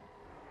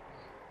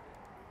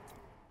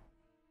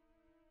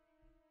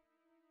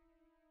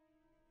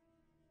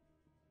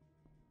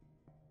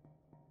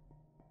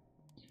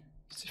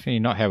 It's definitely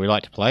not how we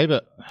like to play,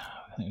 but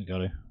I think we've got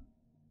to,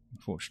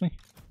 unfortunately.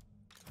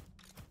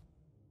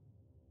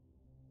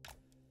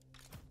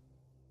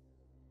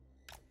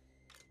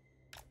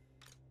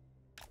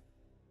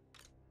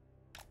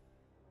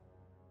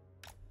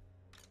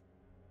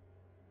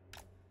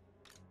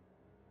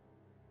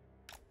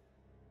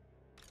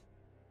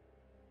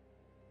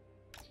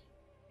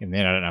 And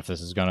then I don't know if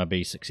this is going to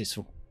be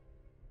successful.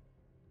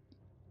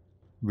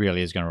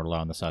 Really is going to rely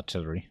on this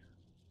artillery.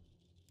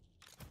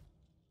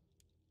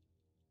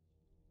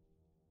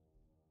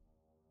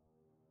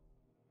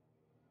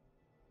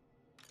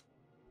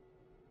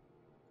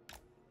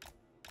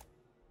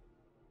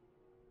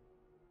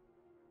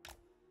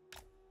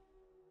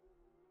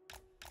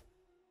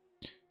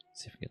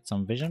 See if we get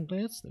some vision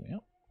glares. There we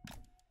go.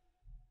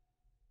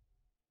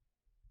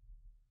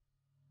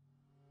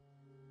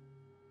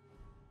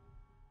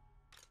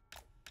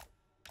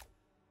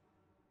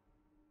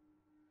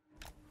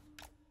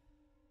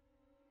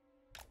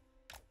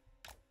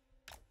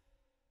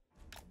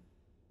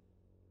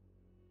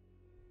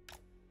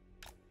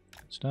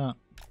 Good start.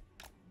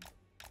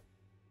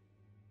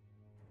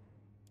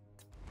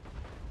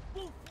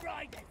 Wolf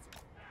Riders!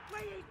 We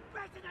is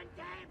better than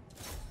them!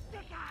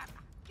 Stick up!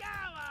 Go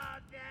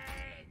on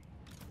then!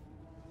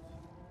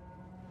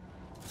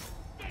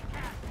 Stick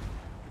up!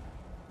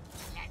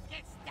 Let's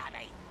get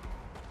stubby!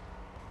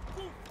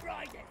 Wolf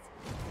Riders!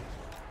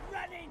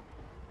 Running!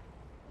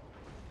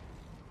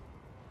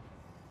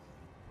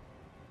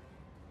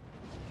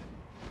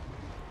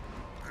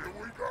 Here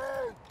we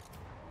go!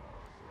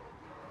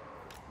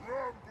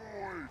 Run,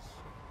 boys!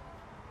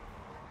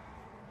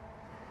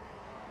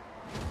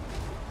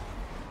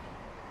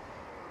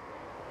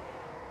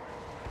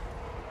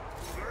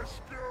 Let's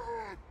get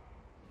 'em!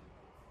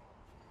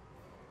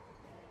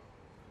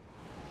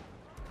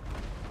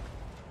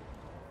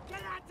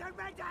 Get out to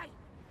ready!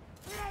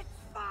 Let's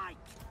fight!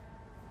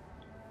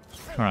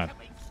 Alright. Can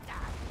we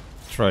start?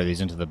 Throw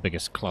these into the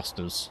biggest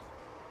clusters.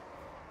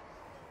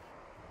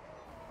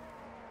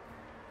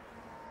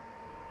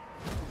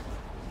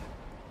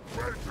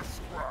 Ready to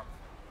scrap!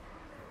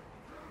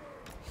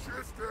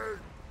 Shifting!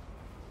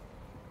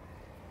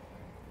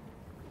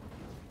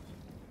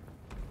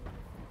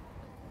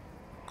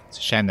 It's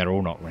a shame they're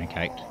all not rank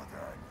 8.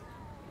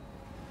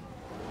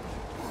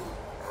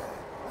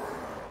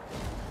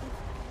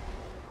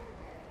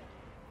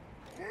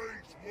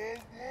 Please, one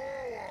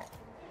more!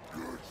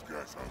 Goods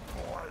get a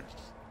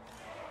place!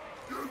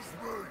 Use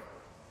me!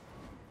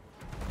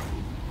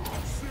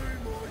 See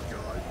my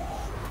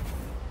guidance!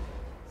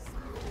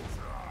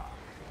 Slaughter!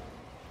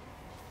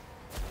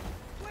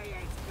 We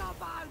is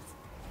gobos!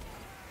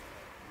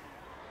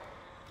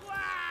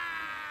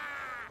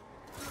 Wah!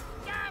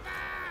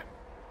 Cover!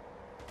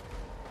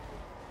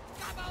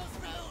 Gobbles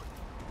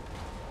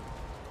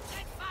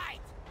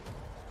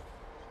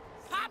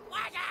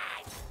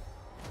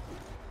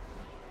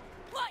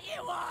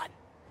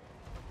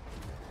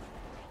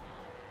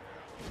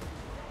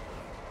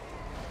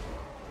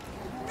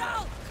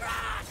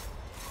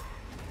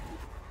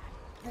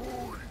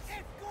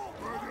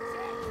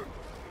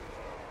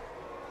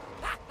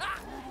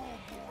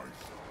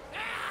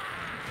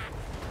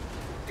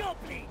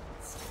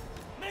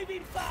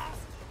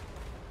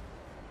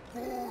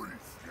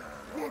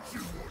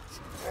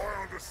I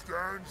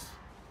understand.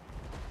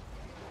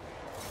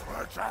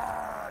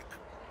 Attack!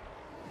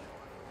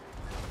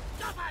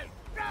 Stop it!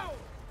 No!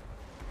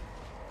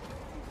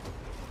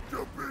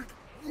 The big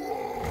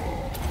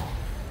war!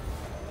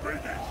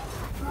 Biggest,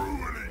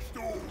 brutally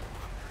storm!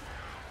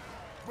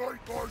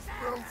 Make my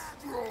spell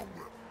strong!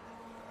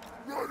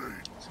 Ready!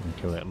 So we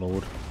can kill that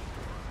lord.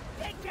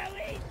 Get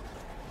going!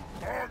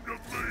 I'm the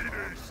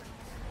meanest!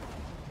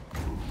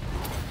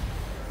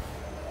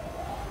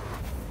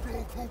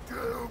 Total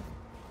kill!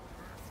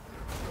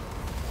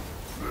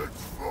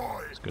 Let's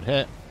fight! It's a good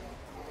hit.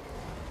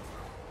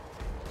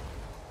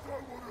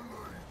 Don't wanna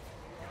leave!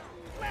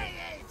 Where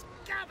is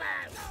cover?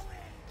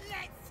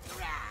 Let's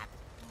grab!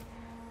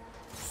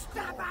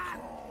 Stop him!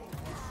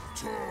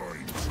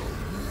 Time to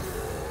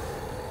war!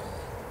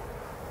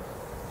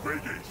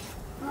 Biggest,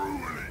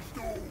 brutally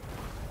storm!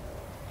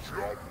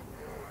 Jump!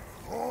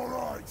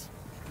 Alright!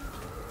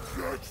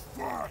 Let's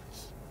fight!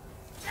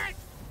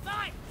 Let's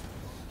fight!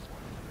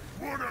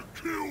 Wanna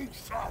kill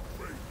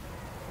something?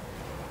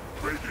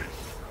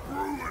 Biggest,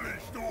 brutally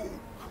storm!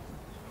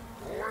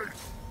 Wait!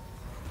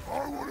 I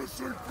wanna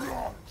see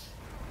blood!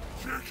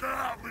 Check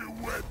out me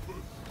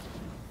weapons!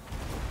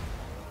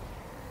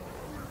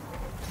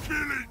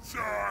 Killing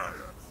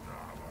time!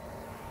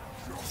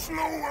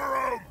 Slaughter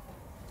 'em!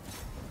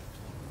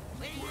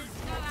 Please,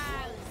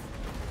 fellows!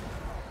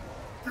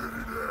 Get it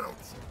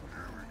out!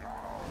 Here we go!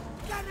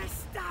 Gonna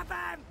stop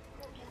him!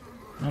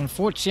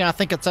 Unfortunately, I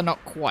think it's a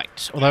not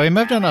quite. Although we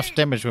moved enough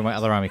damage where my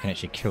other army can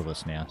actually kill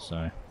this now,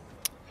 so...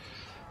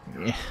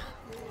 Yeah.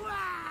 Wah!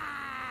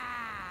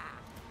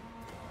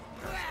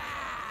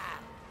 Wah!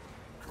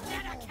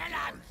 Gonna kill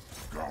him!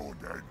 Go on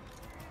then!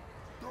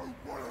 Don't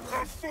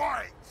wanna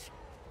fight!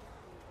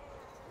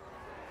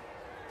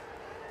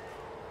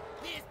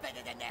 He's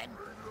better than them!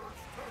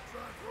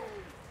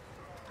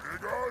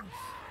 Guns!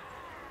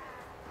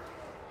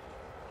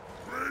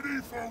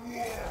 Ready for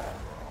war!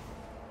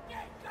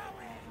 Get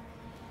going!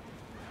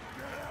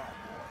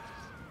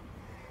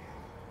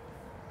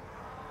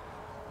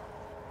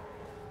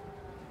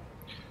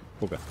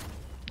 Bugger.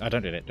 Oh,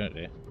 don't do that, don't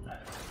do that.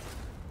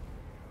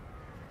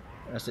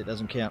 That's it,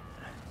 doesn't count.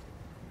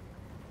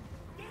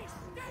 This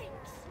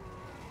stinks!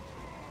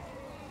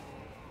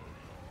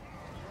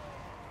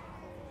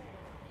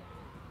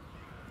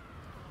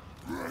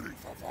 Ready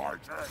for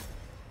fighting!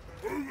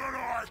 Who can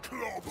I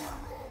clobber?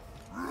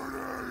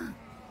 Ready?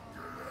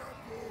 Get out,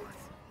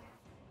 boys!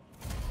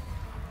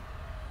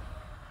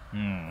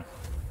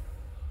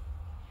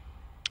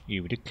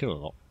 Yeah, we did kill a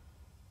lot.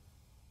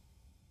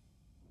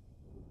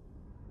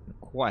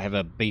 Don't quite have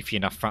a beefy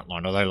enough front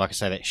line, although, like I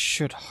say, that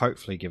should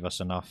hopefully give us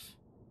enough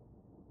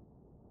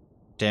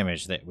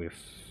damage that we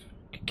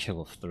can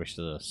kill off the rest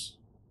of this.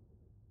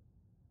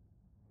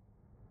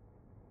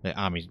 The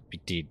army's be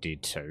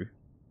dead too.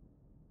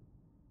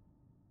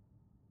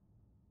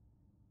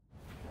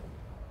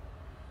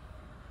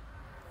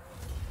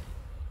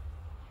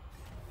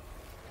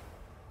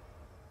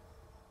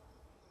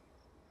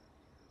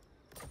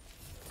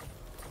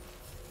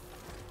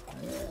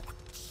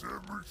 Send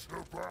me to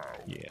bow!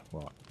 Yeah,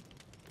 right.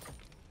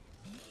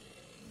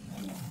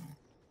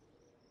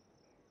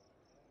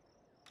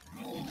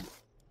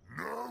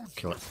 Now's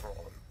Kill the it. time!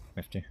 We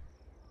have to.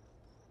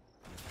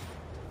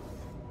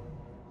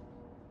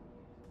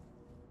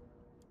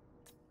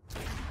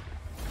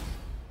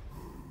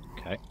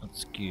 Okay,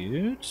 that's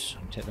good.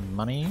 Take the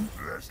money.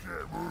 Let's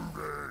get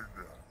moving!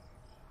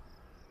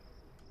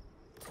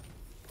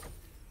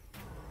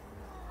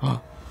 Huh?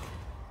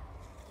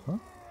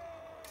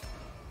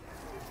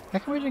 How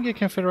come we didn't get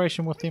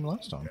Confederation with them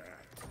last time?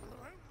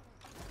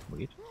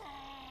 Weird.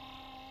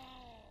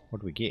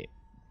 What did we get?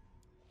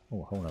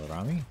 Oh, a whole other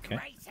army. Okay.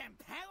 Great and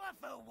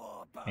powerful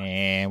war boss!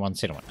 And one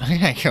settlement.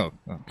 Okay, cool.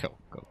 Oh, cool.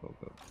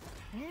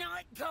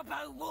 Night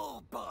Gobbo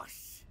war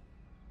boss!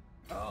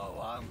 Oh,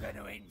 I'm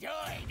gonna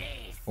enjoy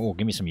this! Oh,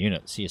 give me some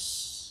units.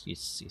 Yes.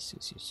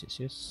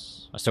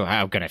 I'm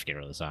gonna have to get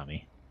rid of this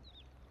army.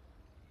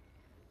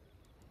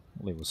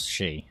 What level's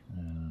she?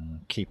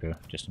 Keep her,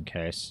 just in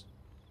case.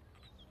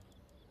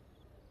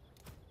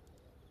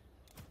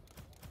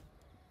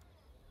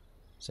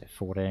 So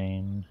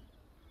 14.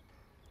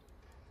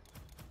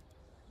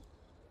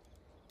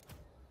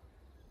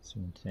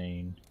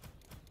 17.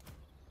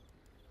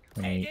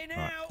 20. Heading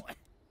Right. out!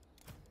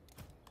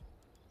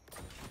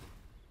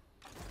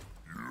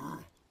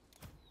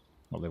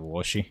 What level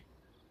was she?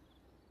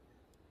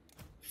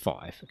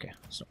 5. Okay,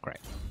 that's not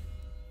great.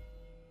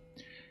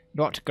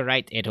 Not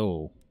great at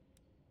all.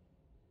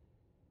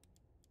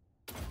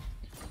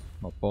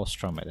 My boss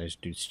trying to make those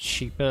dudes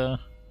cheaper.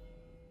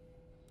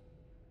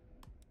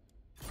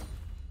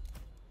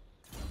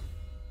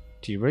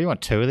 Do you really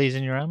want 2 of these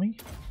in your army?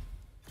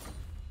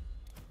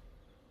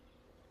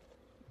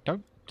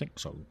 Don't think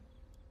so.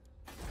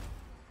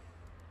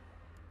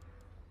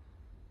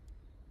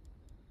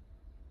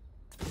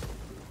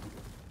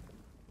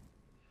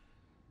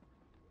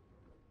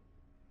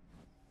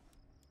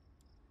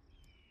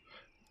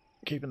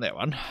 Keeping that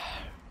one.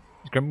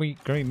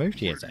 Grimmy moved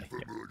here, is he? For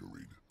Yep.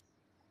 murdering.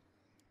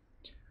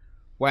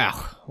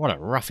 Wow, what a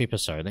rough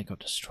episode. They got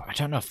destroyed. I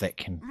don't know if that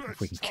can, if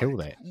we can kill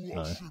that. What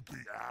No. should be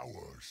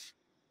ours?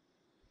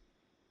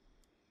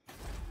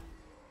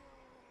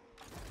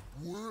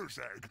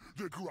 Wurzag,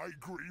 the great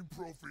green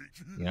prophet.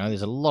 You know,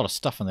 there's a lot of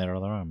stuff in that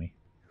other army.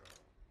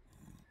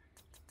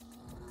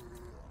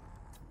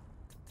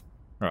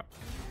 Right.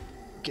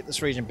 Get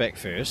this region back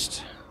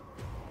first.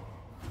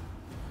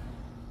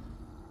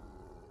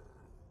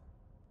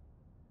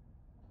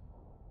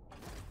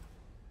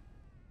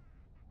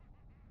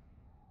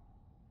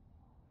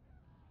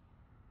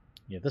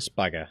 Yeah, this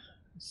bugger.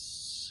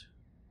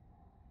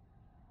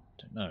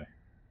 Don't know.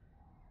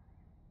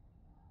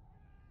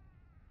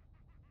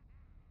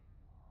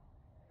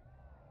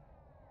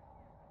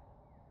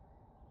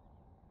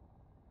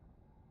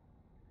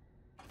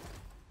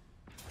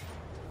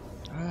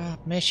 Ah,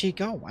 Meshy,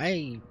 go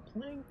away,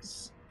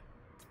 please.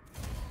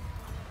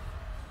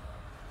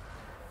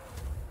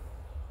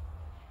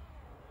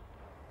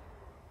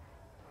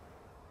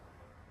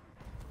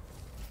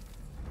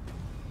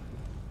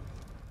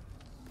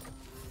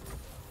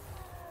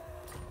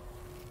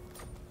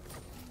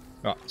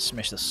 Right,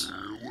 smash this. Here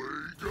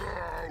we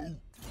go.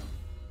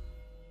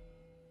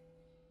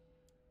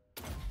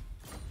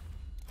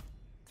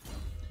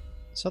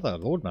 So the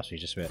Lord must be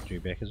just about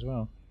due back as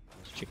well.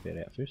 Let's check that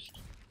out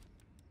first.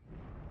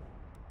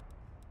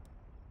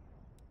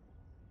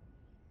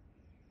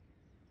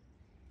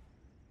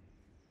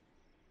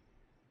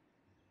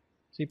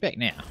 Is he back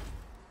now?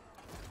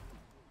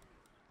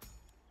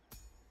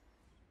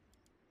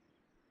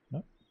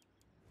 Nope.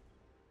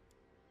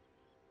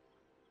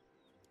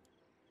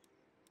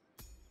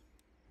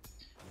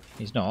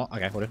 He's not.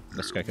 Okay, whatever.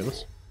 Let's go kill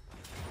this.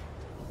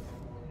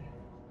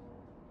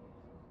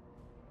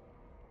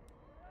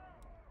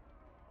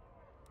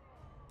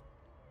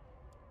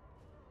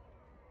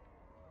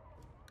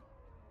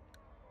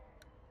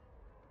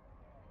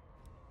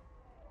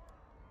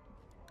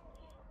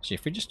 See,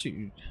 if we just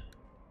do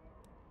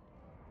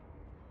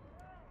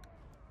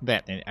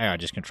that, then AI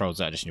just controls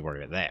that. I just need to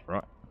worry about that,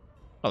 right?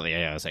 Oh, the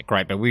AI is that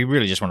great, but we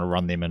really just want to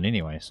run them in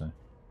anyway, so.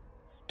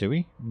 Do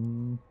we?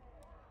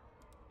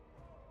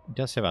 It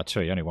does have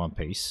artillery, only one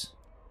piece.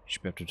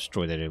 Should be able to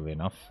destroy that early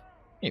enough.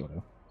 Yeah,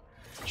 whatever.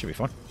 Should be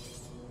fine.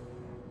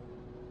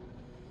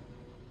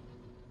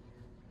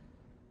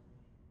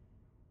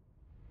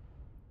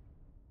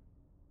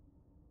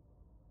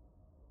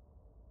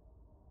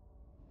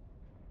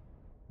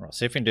 Right,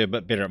 see if we can do a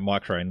bit better at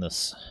microing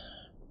this.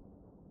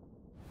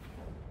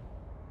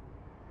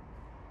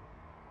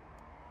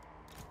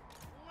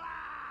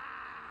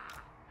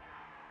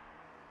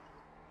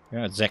 You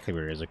know exactly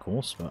where he is, of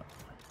course, but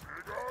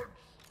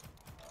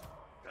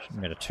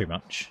shouldn't matter too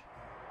much.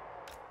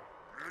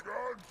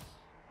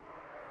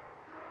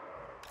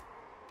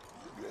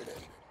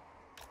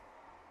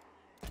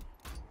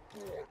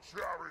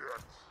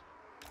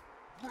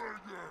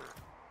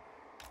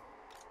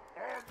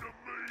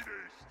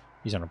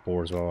 He's on a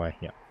boar as well, eh?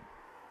 Yeah.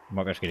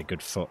 Might be able to get a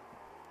good foot.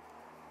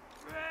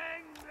 Bring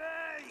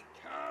me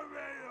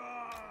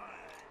carry-on!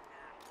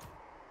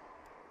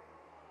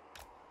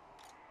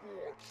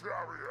 Four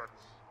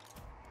chariots.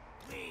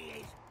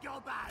 We is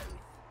dobbos!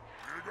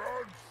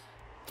 Brigands.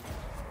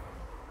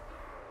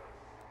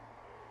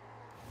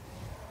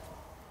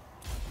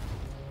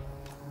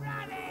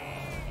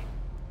 Ready!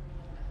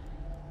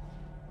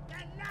 The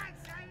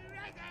lads are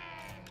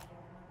ready!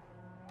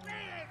 We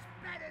is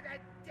better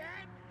than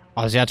dead!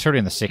 Oh, there's the artillery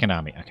in the second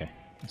army. Okay,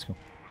 that's cool.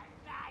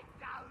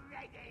 Lads are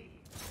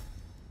ready!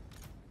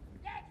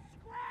 Let's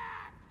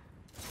scrap!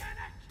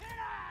 Gonna kill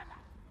 'em!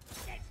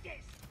 Let's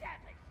get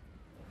stepping!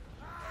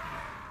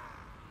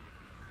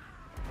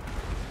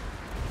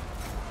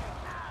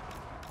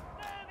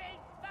 Moving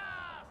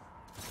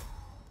fast!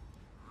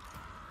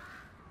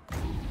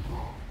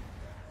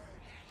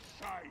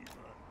 Save it.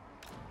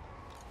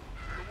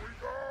 Here we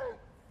go.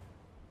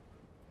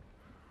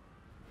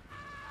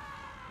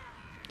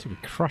 Did we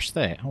crush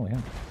that? Oh, yeah.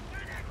 Charge!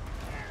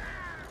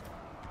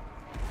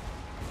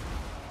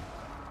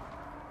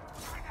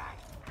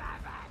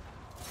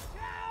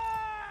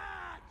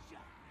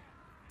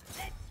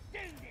 Let's do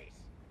this!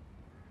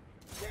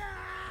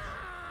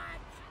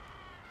 Charge!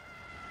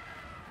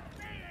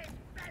 We is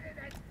better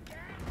than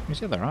dead! Who's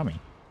the other army?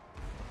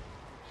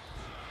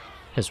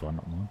 His one,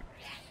 not mine.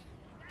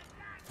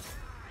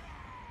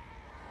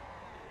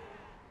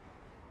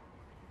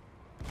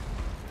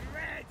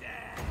 Ready!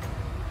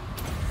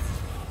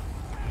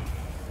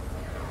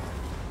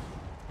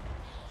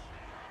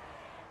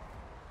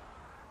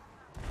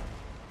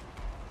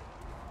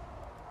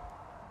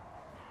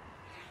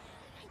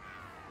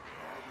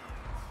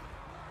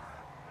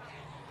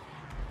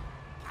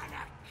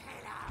 Gonna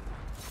kill 'em!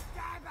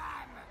 Stab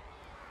 'em!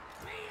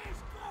 We is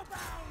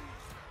gobbos!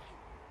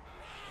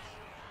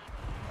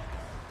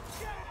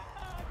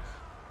 Charge!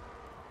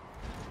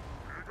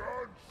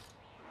 Brigands.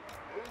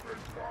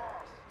 Moving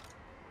fast.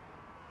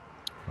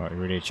 Alright, you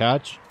ready to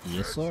charge?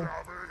 Yes, sir.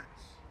 Savage.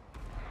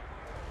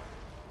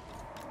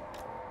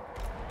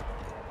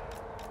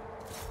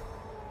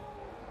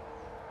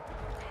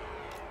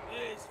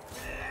 His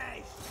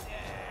flesh!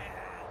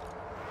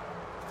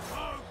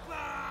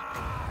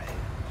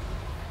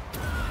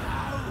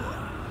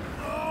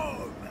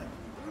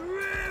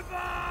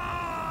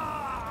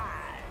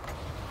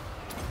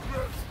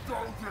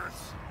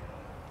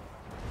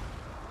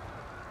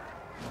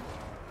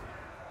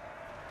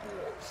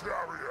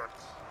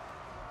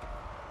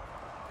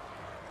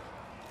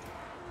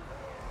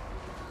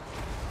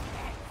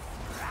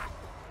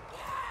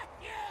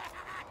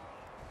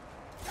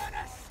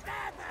 Gonna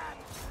stab him!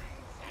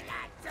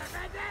 Select of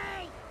the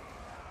day!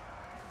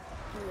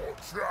 More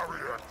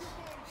chariots!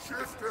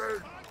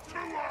 Shifting!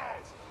 Too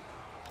loud!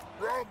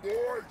 Run,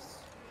 boys!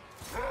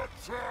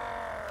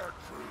 Attack!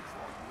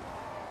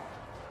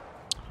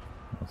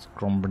 That's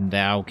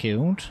Grombrandau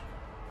killed.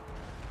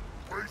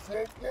 Please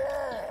won't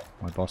war!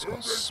 My boss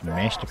got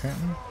smashed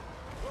apparently.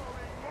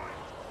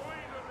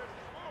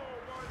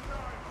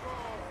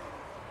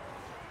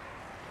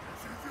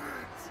 This is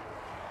it!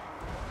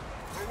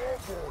 Come on,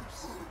 boys!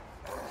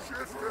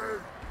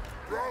 Shifting!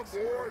 Run,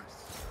 boys!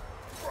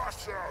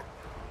 Crush them!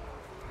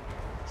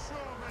 So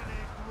many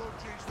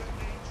grudges that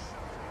need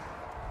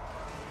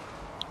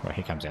Right,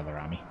 here comes the other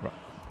army. Right.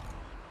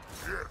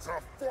 Here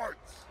to fight!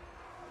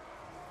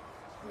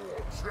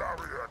 More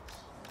chariots!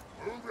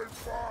 Moving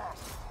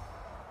fast!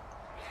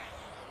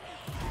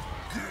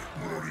 Get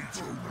ready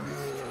to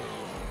war!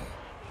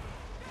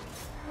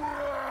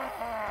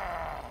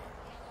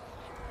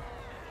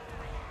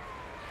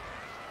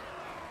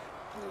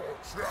 More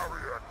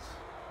chariots!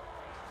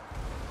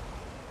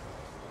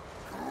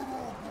 Come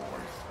on,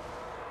 boys!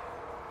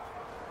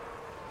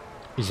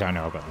 Easy, I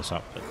know I've got this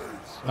up, but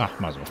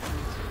might as well.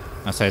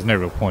 I say there's no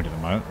real point at the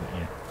moment, but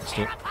yeah, let's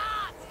do it.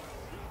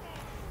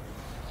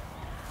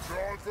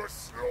 Time for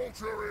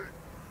slaughtering!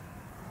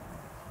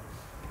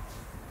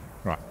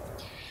 Right.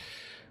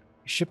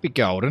 It should be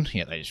golden.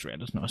 Yeah, they just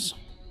read. That's nice.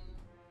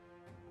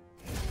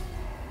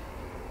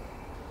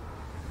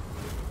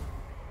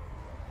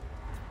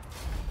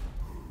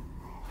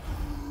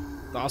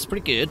 That's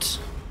pretty good.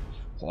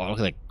 Wow, look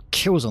at the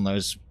kills on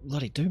those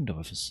bloody Doom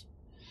Divers.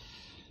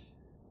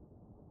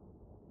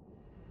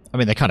 I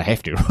mean, they kind of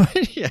have to,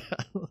 right? Yeah.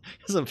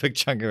 There's a big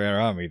chunk of our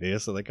army there,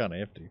 so they kind of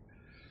have to.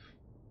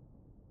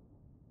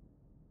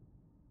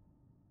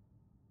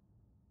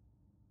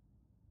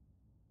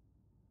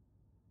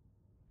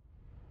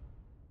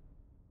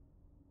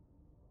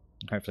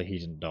 Hopefully he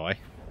didn't die.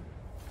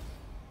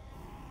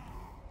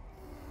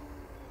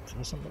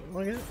 Doesn't look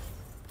like it.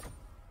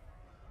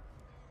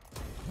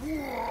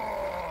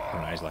 Oh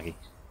no, he's lucky.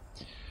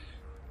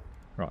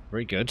 Right,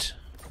 very good.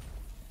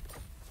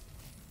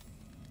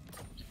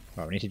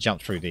 Right, we need to jump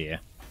through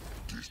there.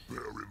 Despair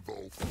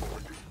involved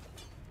fighting.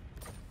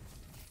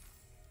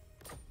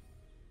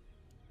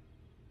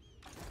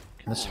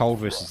 Can this hold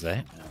versus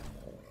that?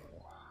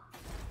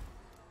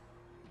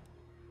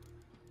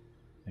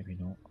 Maybe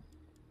not.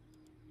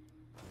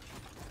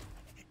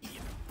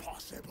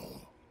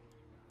 Impossible.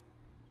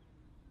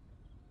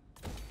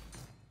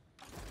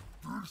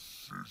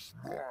 This is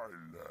my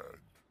land.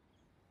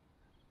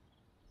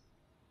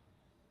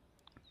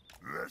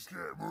 Let's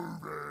get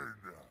moving.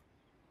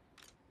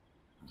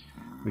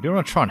 We don't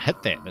want to try and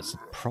hit that, that's the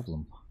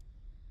problem.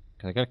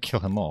 Because I gotta kill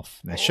him off.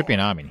 There should be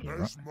an army in here, right?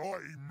 Has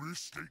mighty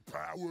mystic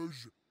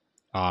powers.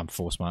 Oh, I'm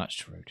force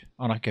marched road.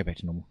 Oh no, go back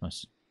to normal.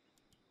 Nice.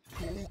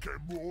 Talking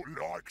more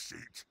likes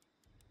it.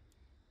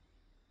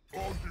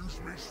 I'll use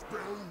me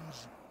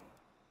spells.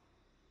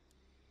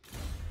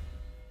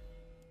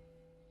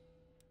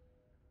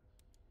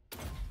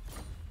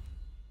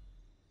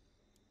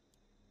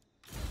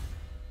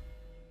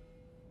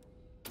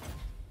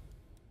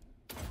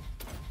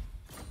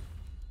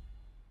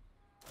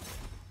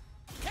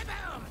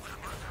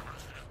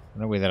 I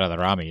don't know where that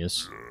other army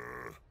is.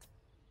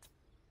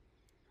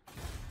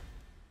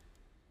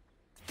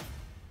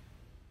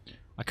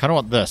 I kind of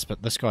want this,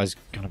 but this guy's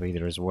going to be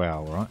there as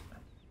well, right?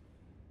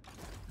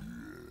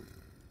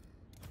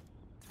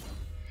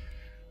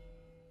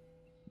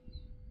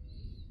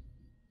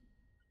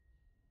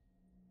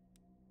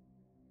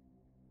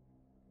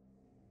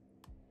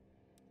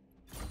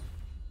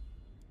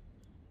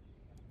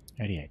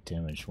 $88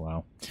 damage,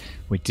 wow.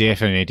 We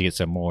definitely need to get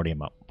some more of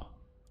him up.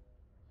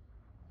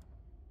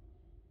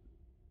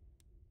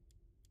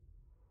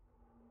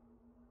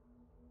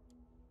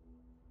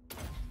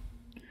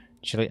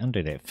 Should I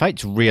undo that?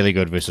 Fate's really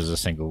good versus a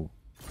single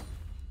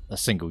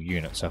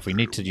unit, so if we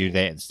need to do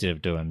that instead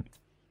of doing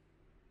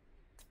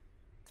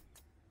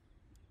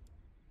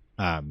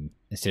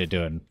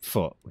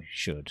foot, we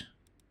should.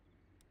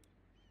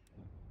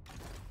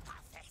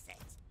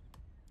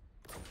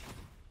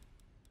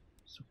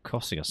 It's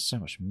costing us so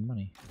much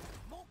money.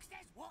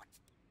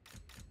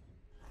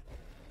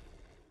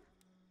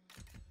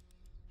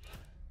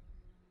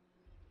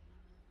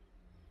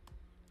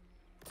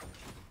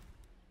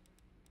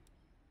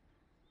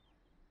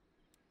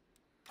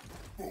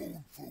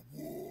 For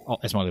war. Oh,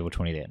 that's my level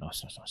 20 there.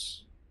 Nice, nice,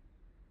 nice.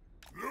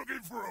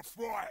 Looking for a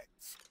fight.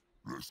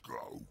 Let's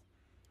go.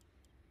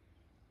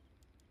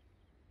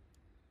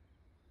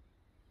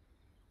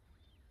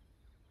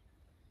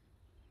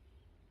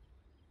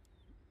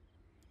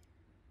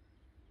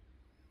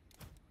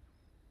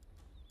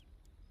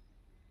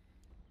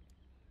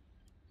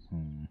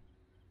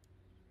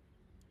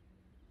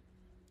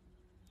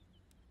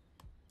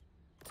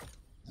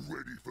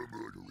 Ready for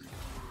murdering.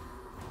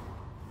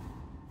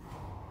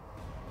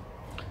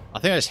 I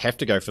think I just have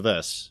to go for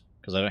this.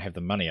 Because I don't have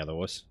the money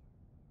otherwise.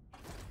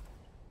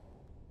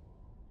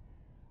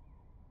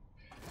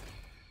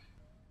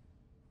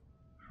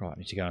 Right,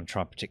 need to go and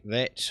try and protect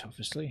that,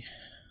 obviously.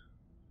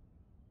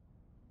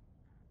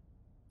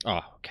 Oh,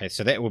 okay,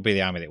 so that will be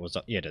the army that was...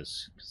 Yeah, it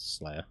is.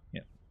 Slayer,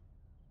 yeah.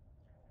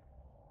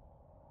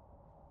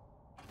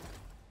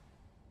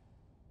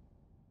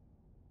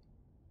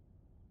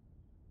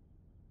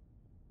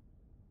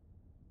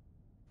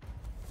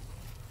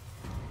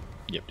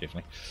 Yep,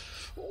 definitely.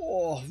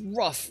 Oh,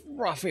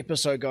 rough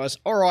episode, guys.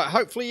 Alright,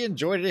 hopefully you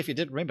enjoyed it. If you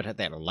did, remember to hit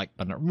that like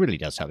button. It really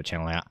does help the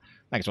channel out.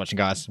 Thanks for watching,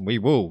 guys. We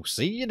will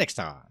see you next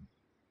time.